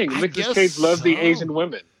his thing. Nicolas Cage loves the Asian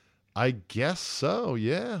women. I guess so,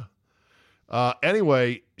 yeah.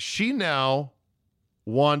 Anyway, she now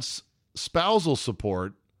wants spousal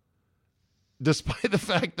support, despite the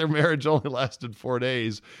fact their marriage only lasted 4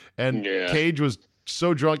 days. And Cage was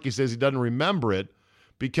so drunk, he says he doesn't remember it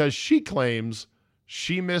because she claims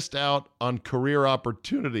she missed out on career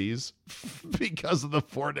opportunities because of the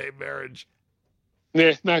 4-day marriage.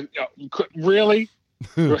 Yeah, really?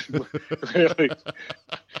 Really?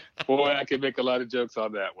 Boy, I can make a lot of jokes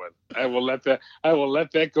on that one. I will let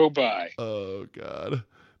that go by. Oh, God.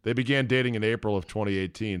 They began dating in April of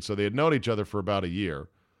 2018, so they had known each other for about a year.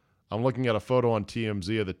 I'm looking at a photo on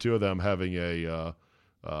TMZ of the two of them having a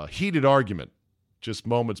heated argument just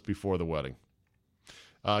moments before the wedding.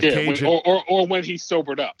 Cage or when he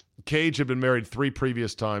sobered up. Cage had been married 3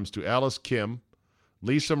 previous times to Alice Kim,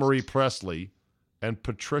 Lisa Marie Presley, and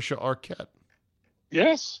Patricia Arquette.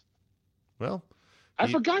 Yes. Well, I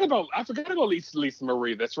forgot about Lisa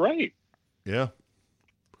Marie. That's right. Yeah.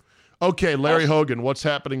 Okay, Larry Hogan, what's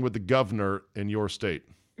happening with the governor in your state?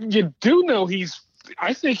 You do know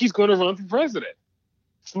I think he's going to run for president.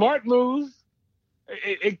 Smart move.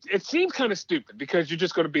 It seems kind of stupid because you're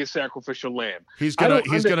just going to be a sacrificial lamb. He's going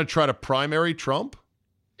to try to primary Trump?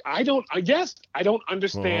 I don't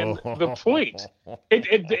understand the point.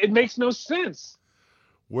 It makes no sense.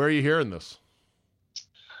 Where are you hearing this?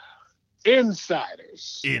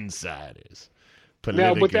 Insiders.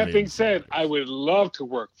 Political Now, with that being said, insiders. I would love to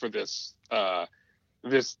work for this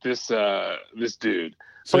dude.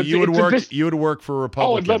 So you would work for a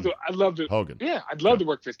Republican. I'd love to. Hogan. Yeah, I'd love to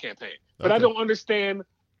work for his campaign. But I don't understand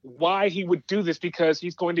why he would do this because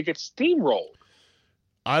he's going to get steamrolled.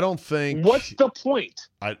 I don't think. What's the point?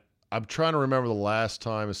 I'm trying to remember the last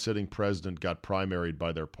time a sitting president got primaried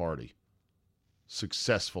by their party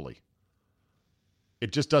successfully.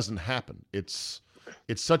 It just doesn't happen. It's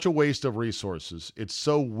such a waste of resources. It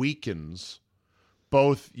so weakens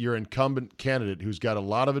both your incumbent candidate, who's got a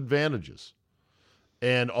lot of advantages,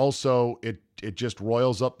 and also it just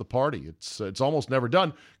roils up the party. It's almost never done.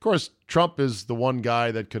 Of course, Trump is the one guy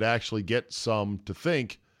that could actually get some to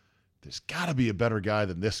think there's got to be a better guy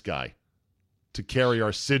than this guy to carry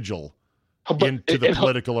our sigil into the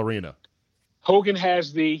political arena. Hogan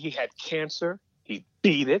he had cancer. He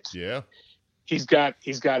beat it. Yeah. He's got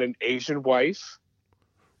an Asian wife.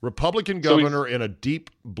 Republican governor in a deep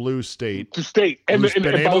blue state. Who's been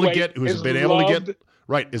able to get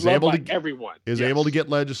everyone. Able to get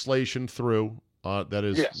legislation through that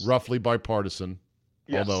is roughly bipartisan,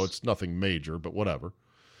 although it's nothing major, but whatever.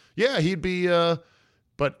 Yeah, he'd be.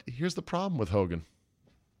 But here's the problem with Hogan: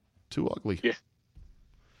 too ugly. Yeah.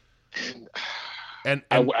 And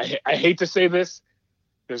I hate to say this.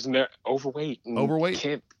 There's no overweight.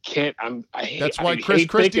 Can't. That's why Chris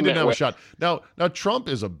Christie didn't have a shot. Now Trump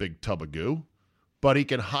is a big tub of goo, but he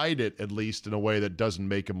can hide it at least in a way that doesn't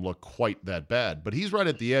make him look quite that bad. But he's right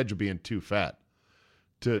at the edge of being too fat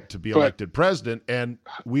to be elected president. And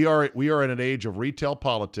we are in an age of retail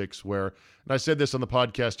politics where, and I said this on the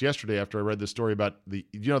podcast yesterday after I read this story about the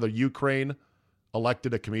Ukraine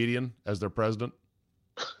elected a comedian as their president.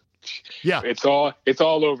 Yeah, it's all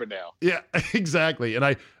over now. Yeah, exactly. And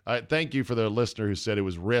I thank you for the listener who said it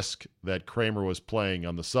was Risk that Kramer was playing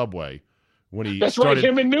on the subway when he started. Right,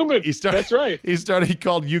 him and Newman. That's right. He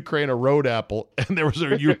called Ukraine a road apple, and there was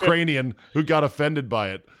a Ukrainian who got offended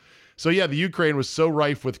by it. So yeah, the Ukraine was so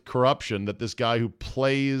rife with corruption that this guy who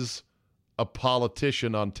plays a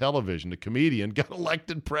politician on television, a comedian, got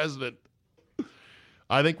elected president.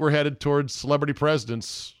 I think we're headed towards celebrity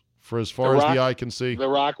presidents. For as far as the eye can see. The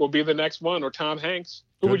Rock will be the next one, or Tom Hanks.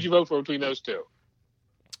 Who would you vote for between those two?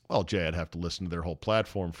 Well, Jay, I'd have to listen to their whole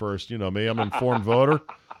platform first. You know me, I'm an informed voter.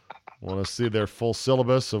 Want to see their full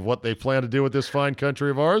syllabus of what they plan to do with this fine country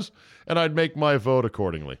of ours, and I'd make my vote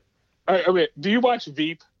accordingly. All right, okay. Do you watch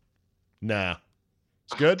Veep? Nah.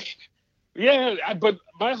 It's good? Yeah, but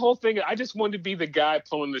my whole thing, I just wanted to be the guy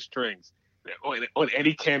pulling the strings on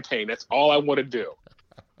any campaign. That's all I want to do.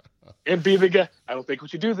 And be the guy. I don't think we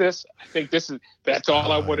should do this. I think that's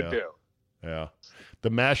all I want to do. Yeah. The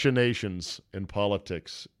machinations in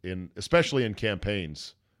politics, especially in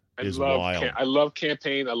campaigns, is wild. I love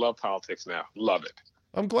campaign. I love politics now. Love it.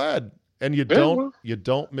 I'm glad. And you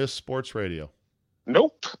don't miss sports radio.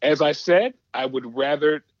 Nope. As I said, I would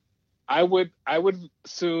rather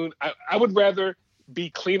be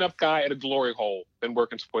cleanup guy at a glory hole than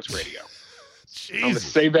work in sports radio. I'm going to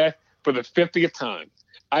say that for the 50th time.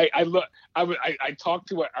 I talked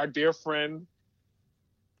to our dear friend,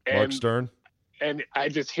 Mark Stern, and I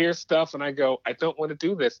just hear stuff and I go, I don't want to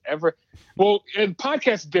do this ever. Well, and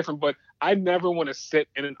podcast is different, but I never want to sit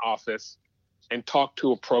in an office and talk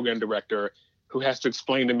to a program director who has to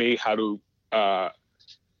explain to me how to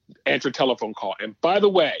answer a telephone call. And by the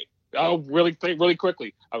way, I'll really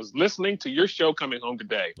quickly. I was listening to your show coming home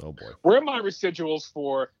today. Oh boy, where are my residuals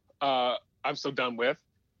for I'm So Done With?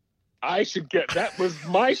 I should get that. Was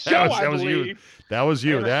my show. that was you. That was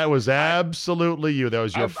you. That was absolutely you. That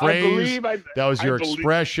was your phrase. That was your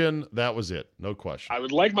expression. That was it. No question. I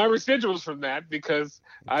would like my residuals from that because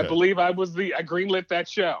I believe I greenlit that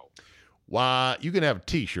show. Why, you can have a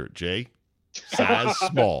T-shirt, Jay. Size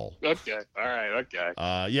small. Okay. All right. Okay.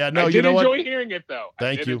 Yeah. No. I you know what? Enjoy hearing it though.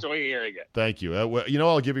 Thank you. Enjoy hearing it. Thank you.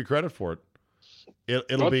 I'll give you credit for it.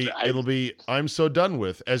 It'll be I'm So Done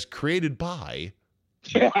With, as created by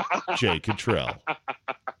Jay Cottrell.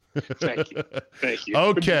 Thank you.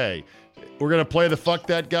 Okay. We're going to play the Fuck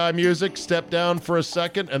That Guy music, step down for a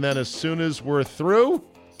second, and then as soon as we're through,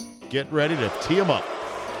 get ready to tee him up.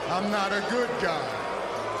 I'm not a good guy.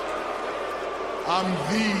 I'm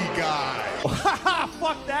the guy.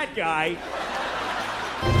 Fuck that guy.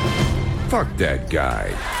 Fuck that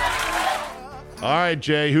guy. All right,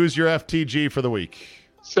 Jay, who's your FTG for the week?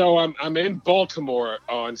 So I'm in Baltimore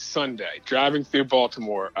on Sunday, driving through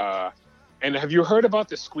Baltimore. And have you heard about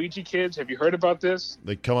the squeegee kids? Have you heard about this?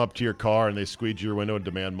 They come up to your car and they squeegee your window and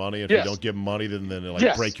demand money. If you don't give them money, then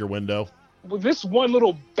they break your window. Well, this one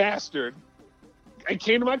little bastard, I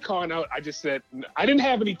came to my car and I just said, I didn't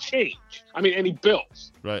have any any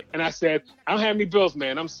bills. Right. And I said, I don't have any bills,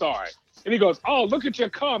 man. I'm sorry. And he goes, oh, look at your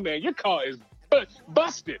car, man. Your car is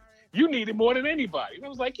busted. You need it more than anybody. And I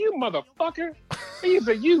was like, you motherfucker. He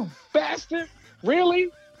said, you bastard. Really?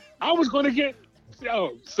 I was going to get...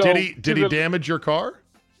 Oh, so did he damage your car?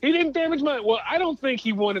 He didn't damage mine. Well, I don't think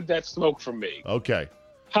he wanted that smoke from me. Okay.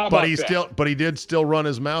 How about that? But he did still run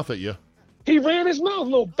his mouth at you. He ran his mouth.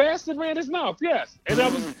 Little bastard ran his mouth. Yes. And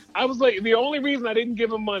I was like, the only reason I didn't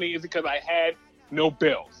give him money is because I had no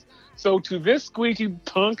bills. So to this squeaky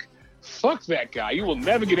punk, fuck that guy. You will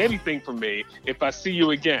never get anything from me if I see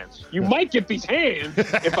you again. You might get these hands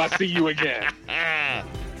if I see you again.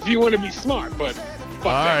 If you want to be smart, but fuck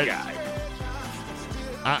that guy.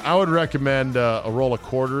 I would recommend a roll of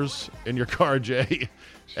quarters in your car, Jay.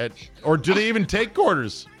 Or do they even take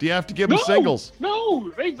quarters? Do you have to give them singles?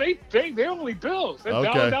 No, they only bills. They're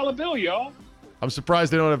Okay. dollar bill, y'all. I'm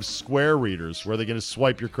surprised they don't have square readers where they're going to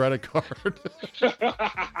swipe your credit card.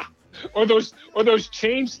 or those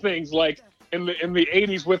change things like in the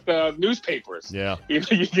 80s with newspapers. Yeah.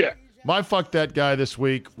 Yeah. My fuck that guy this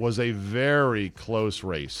week was a very close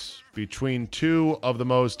race between two of the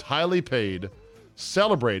most highly paid,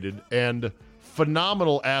 celebrated, and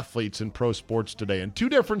phenomenal athletes in pro sports today, in two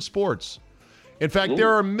different sports. In fact,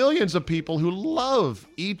 there are millions of people who love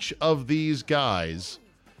each of these guys,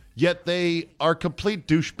 yet they are complete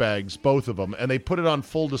douchebags, both of them, and they put it on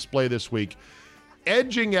full display this week.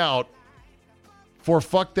 Edging out for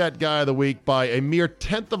fuck that guy of the week by a mere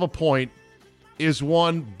 1/10 of a point is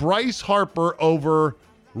one Bryce Harper over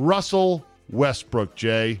Russell Westbrook,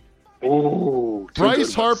 Jay. Ooh,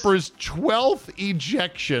 Bryce Harper's 12th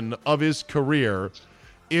ejection of his career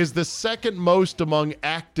is the second most among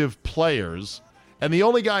active players, and the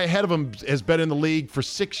only guy ahead of him has been in the league for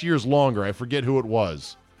 6 years longer. I forget who it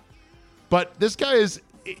was. But this guy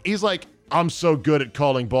he's like, I'm so good at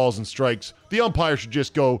calling balls and strikes. The umpire should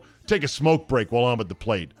just go take a smoke break while I'm at the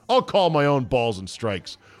plate. I'll call my own balls and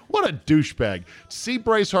strikes. What a douchebag. To see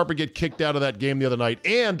Bryce Harper get kicked out of that game the other night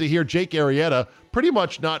and to hear Jake Arrieta pretty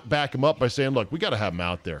much not back him up by saying, look, we got to have him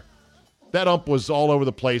out there. That ump was all over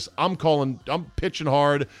the place. I'm pitching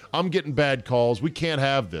hard. I'm getting bad calls. We can't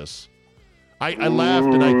have this. I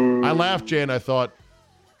laughed, and I laughed, Jay, and I thought,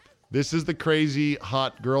 this is the crazy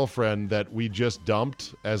hot girlfriend that we just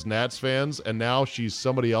dumped as Nats fans, and now she's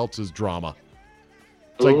somebody else's drama.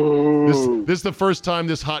 It's like this is the first time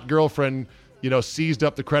this hot girlfriend, seized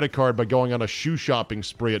up the credit card by going on a shoe shopping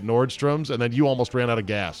spree at Nordstrom's, and then you almost ran out of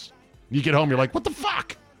gas. You get home, you're like, what the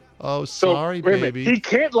fuck? Oh, sorry, baby. He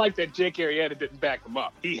can't like that Jake Arrieta didn't back him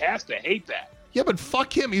up. He has to hate that. Yeah, but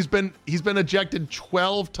fuck him. He's been ejected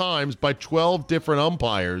 12 times by 12 different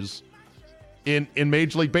umpires in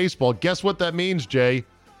Major League Baseball. Guess what that means, Jay?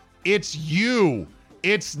 It's you.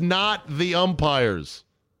 It's not the umpires.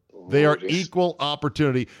 They are equal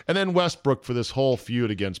opportunity. And then Westbrook for this whole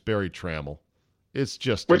feud against Barry Trammell. It's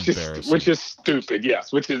just embarrassing. Which is stupid,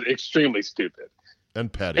 yes. Which is extremely stupid.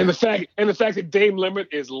 And petty. And the fact that Dame Lillard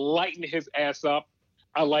is lighting his ass up,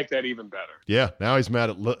 I like that even better. Yeah, now he's mad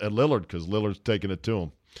at Lillard because Lillard's taking it to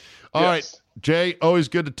him. All right, Jay, always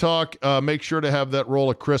good to talk. Make sure to have that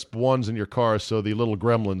roll of crisp ones in your car so the little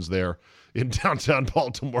gremlins there in downtown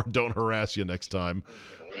Baltimore don't harass you next time.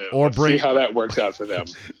 Or see how that works out for them.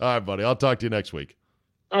 All right, buddy. I'll talk to you next week.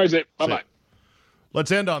 All right, Zay. Bye-bye.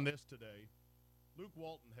 Let's end on this today. Luke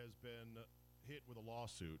Walton has been hit with a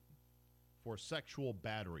lawsuit for sexual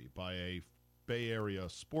battery by a Bay Area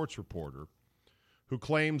sports reporter who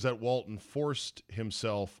claims that Walton forced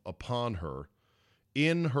himself upon her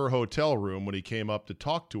in her hotel room when he came up to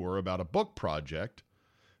talk to her about a book project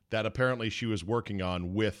that apparently she was working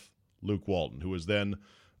on with Luke Walton, who was then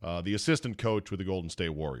the assistant coach with the Golden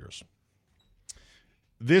State Warriors.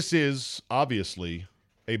 This is obviously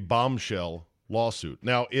a bombshell lawsuit.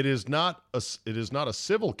 Now, it is not a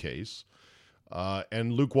civil case,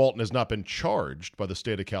 and Luke Walton has not been charged by the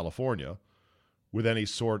state of California with any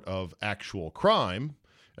sort of actual crime.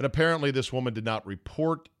 And apparently this woman did not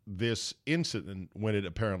report this incident when it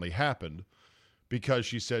apparently happened because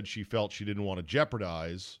she said she felt she didn't want to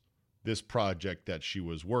jeopardize this project that she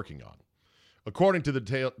was working on. According to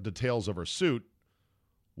the details of her suit,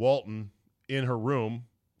 Walton, in her room,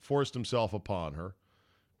 forced himself upon her,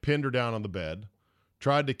 pinned her down on the bed,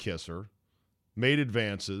 tried to kiss her, made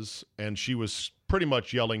advances, and she was pretty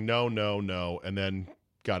much yelling, no, no, no, and then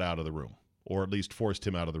got out of the room, or at least forced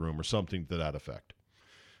him out of the room or something to that effect.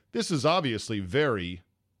 This is obviously very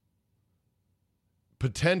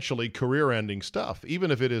potentially career-ending stuff,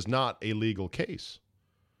 even if it is not a legal case.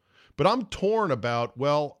 But I'm torn about,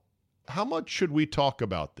 well, how much should we talk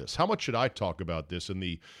about this? How much should I talk about this in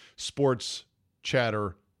the sports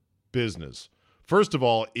chatter business? First of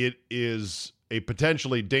all, it is a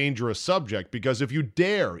potentially dangerous subject because if you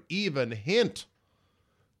dare even hint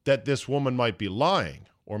that this woman might be lying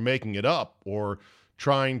or making it up or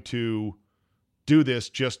trying to do this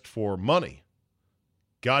just for money,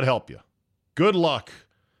 God help you. Good luck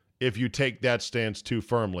if you take that stance too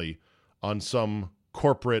firmly on some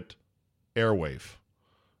corporate airwave.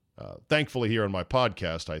 Thankfully, here on my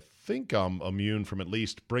podcast, I think I'm immune from at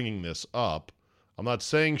least bringing this up. I'm not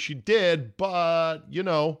saying she did, but,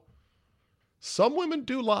 some women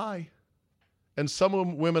do lie. And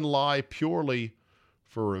some women lie purely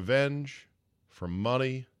for revenge, for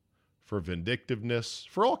money, for vindictiveness,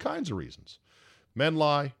 for all kinds of reasons. Men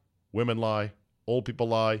lie, women lie, Old people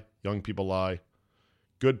lie. Young people lie.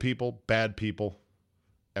 Good people, bad people,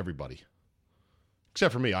 everybody.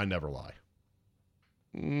 Except for me, I never lie.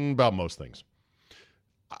 About most things.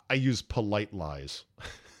 I use polite lies.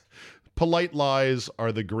 Polite lies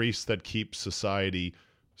are the grease that keeps society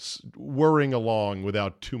whirring along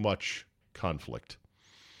without too much conflict.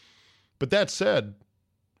 But that said,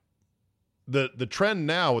 the trend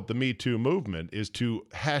now with the Me Too movement is to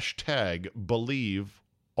hashtag believe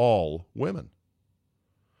all women.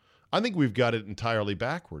 I think we've got it entirely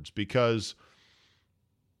backwards, because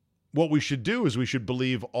what we should do is we should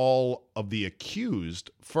believe all of the accused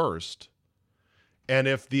first. And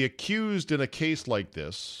if the accused in a case like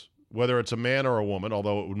this, whether it's a man or a woman,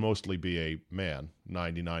 although it would mostly be a man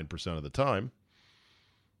 99% of the time,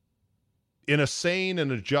 in a sane and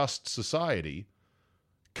a just society,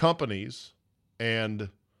 companies and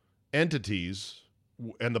entities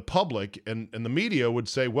and the public and the media would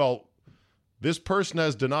say, well, this person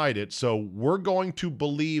has denied it, so we're going to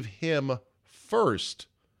believe him first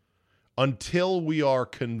until we are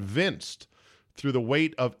convinced through the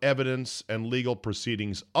weight of evidence and legal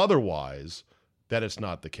proceedings otherwise that it's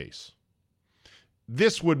not the case.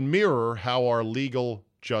 This would mirror how our legal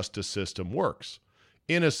justice system works.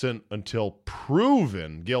 Innocent until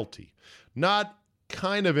proven guilty. Not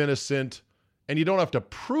kind of innocent, and you don't have to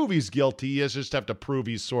prove he's guilty, you just have to prove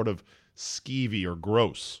he's sort of skeevy or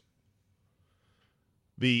gross.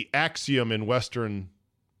 The axiom in Western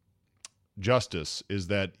justice is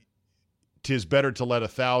that 'tis better to let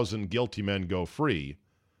 1,000 guilty men go free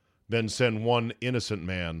than send one innocent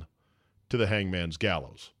man to the hangman's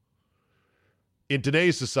gallows. In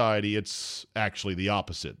today's society, it's actually the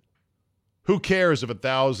opposite. Who cares if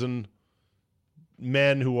 1,000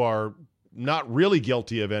 men who are not really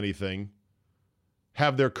guilty of anything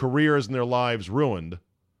have their careers and their lives ruined,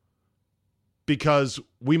 because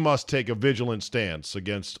we must take a vigilant stance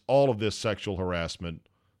against all of this sexual harassment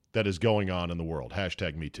that is going on in the world.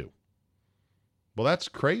 Hashtag Me Too. Well, that's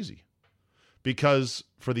crazy, because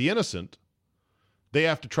for the innocent, they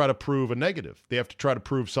have to try to prove a negative. They have to try to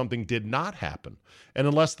prove something did not happen. And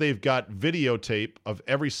unless they've got videotape of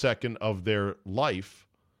every second of their life,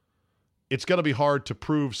 it's going to be hard to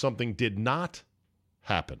prove something did not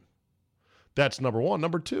happen. That's number one.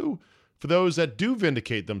 Number two, for those that do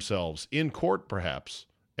vindicate themselves in court, perhaps,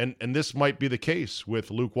 and this might be the case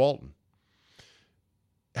with Luke Walton,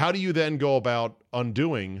 how do you then go about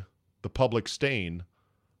undoing the public stain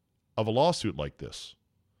of a lawsuit like this?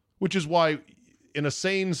 Which is why, in a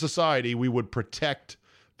sane society, we would protect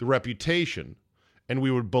the reputation and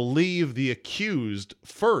we would believe the accused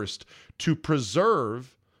first to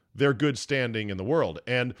preserve their good standing in the world.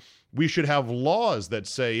 And we should have laws that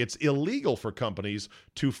say it's illegal for companies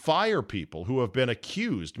to fire people who have been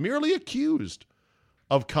accused, merely accused,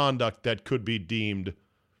 of conduct that could be deemed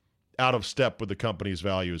out of step with the company's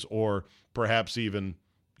values, or perhaps even,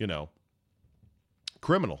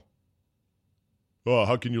 criminal. Oh,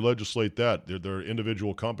 how can you legislate that? They're an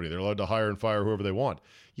individual company. They're allowed to hire and fire whoever they want.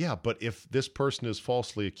 Yeah, but if this person is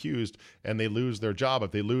falsely accused and they lose their job,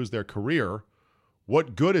 if they lose their career,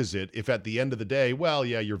 what good is it if at the end of the day, well,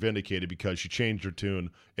 yeah, you're vindicated because she changed her tune,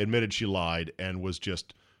 admitted she lied, and was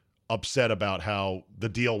just upset about how the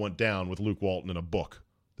deal went down with Luke Walton in a book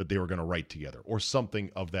that they were going to write together, or something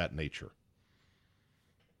of that nature.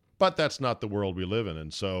 But that's not the world we live in,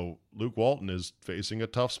 and so Luke Walton is facing a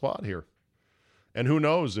tough spot here. And who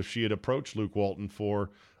knows if she had approached Luke Walton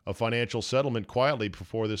for a financial settlement quietly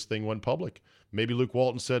before this thing went public. Maybe Luke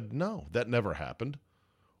Walton said, no, that never happened.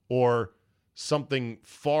 Or something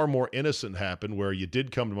far more innocent happened where you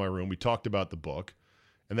did come to my room, we talked about the book,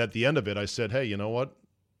 and at the end of it I said, hey, you know what?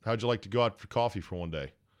 How'd you like to go out for coffee for one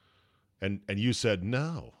day? And you said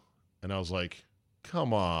no. And I was like,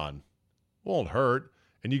 come on, won't hurt.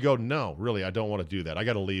 And you go, no, really, I don't want to do that. I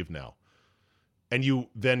got to leave now. And you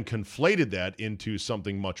then conflated that into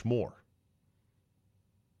something much more.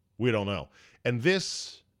 We don't know. And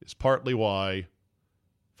this is partly why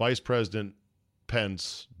Vice President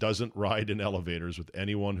Pence doesn't ride in elevators with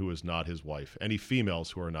anyone who is not his wife, any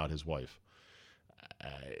females who are not his wife.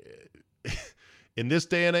 In this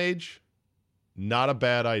day and age, not a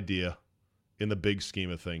bad idea in the big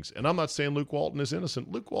scheme of things. And I'm not saying Luke Walton is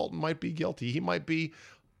innocent. Luke Walton might be guilty. He might be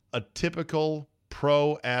a typical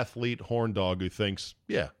pro-athlete horn dog who thinks,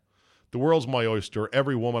 yeah, the world's my oyster.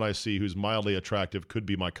 Every woman I see who's mildly attractive could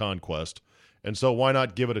be my conquest. And so why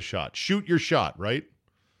not give it a shot? Shoot your shot, right?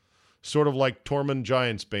 Sort of like Tormund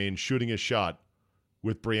Giantsbane shooting his shot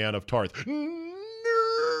with Brienne of Tarth. Nerd!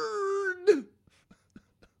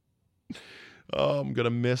 Oh, I'm going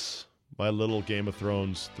to miss my little Game of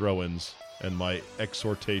Thrones throw-ins and my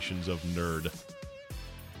exhortations of nerd.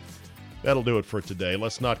 That'll do it for today.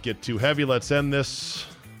 Let's not get too heavy. Let's end this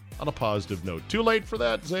on a positive note. Too late for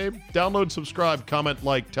that, Zabe. Download, subscribe, comment,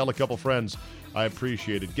 like, tell a couple friends. I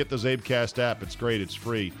appreciate it. Get the Zabecast app. It's great. It's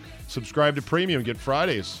free. Subscribe to Premium. Get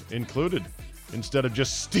Fridays included. Instead of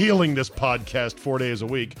just stealing this podcast 4 days a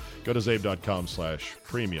week, go to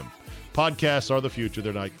zabe.com/premium. Podcasts are the future.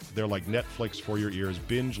 They're like Netflix for your ears.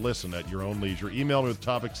 Binge listen at your own leisure. Email me with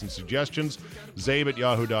topics and suggestions.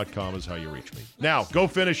 Zabe@yahoo.com is how you reach me. Now, go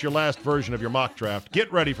finish your last version of your mock draft.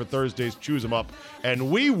 Get ready for Thursday's Choose 'em Up, and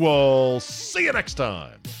we will see you next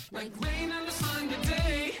time. Like rain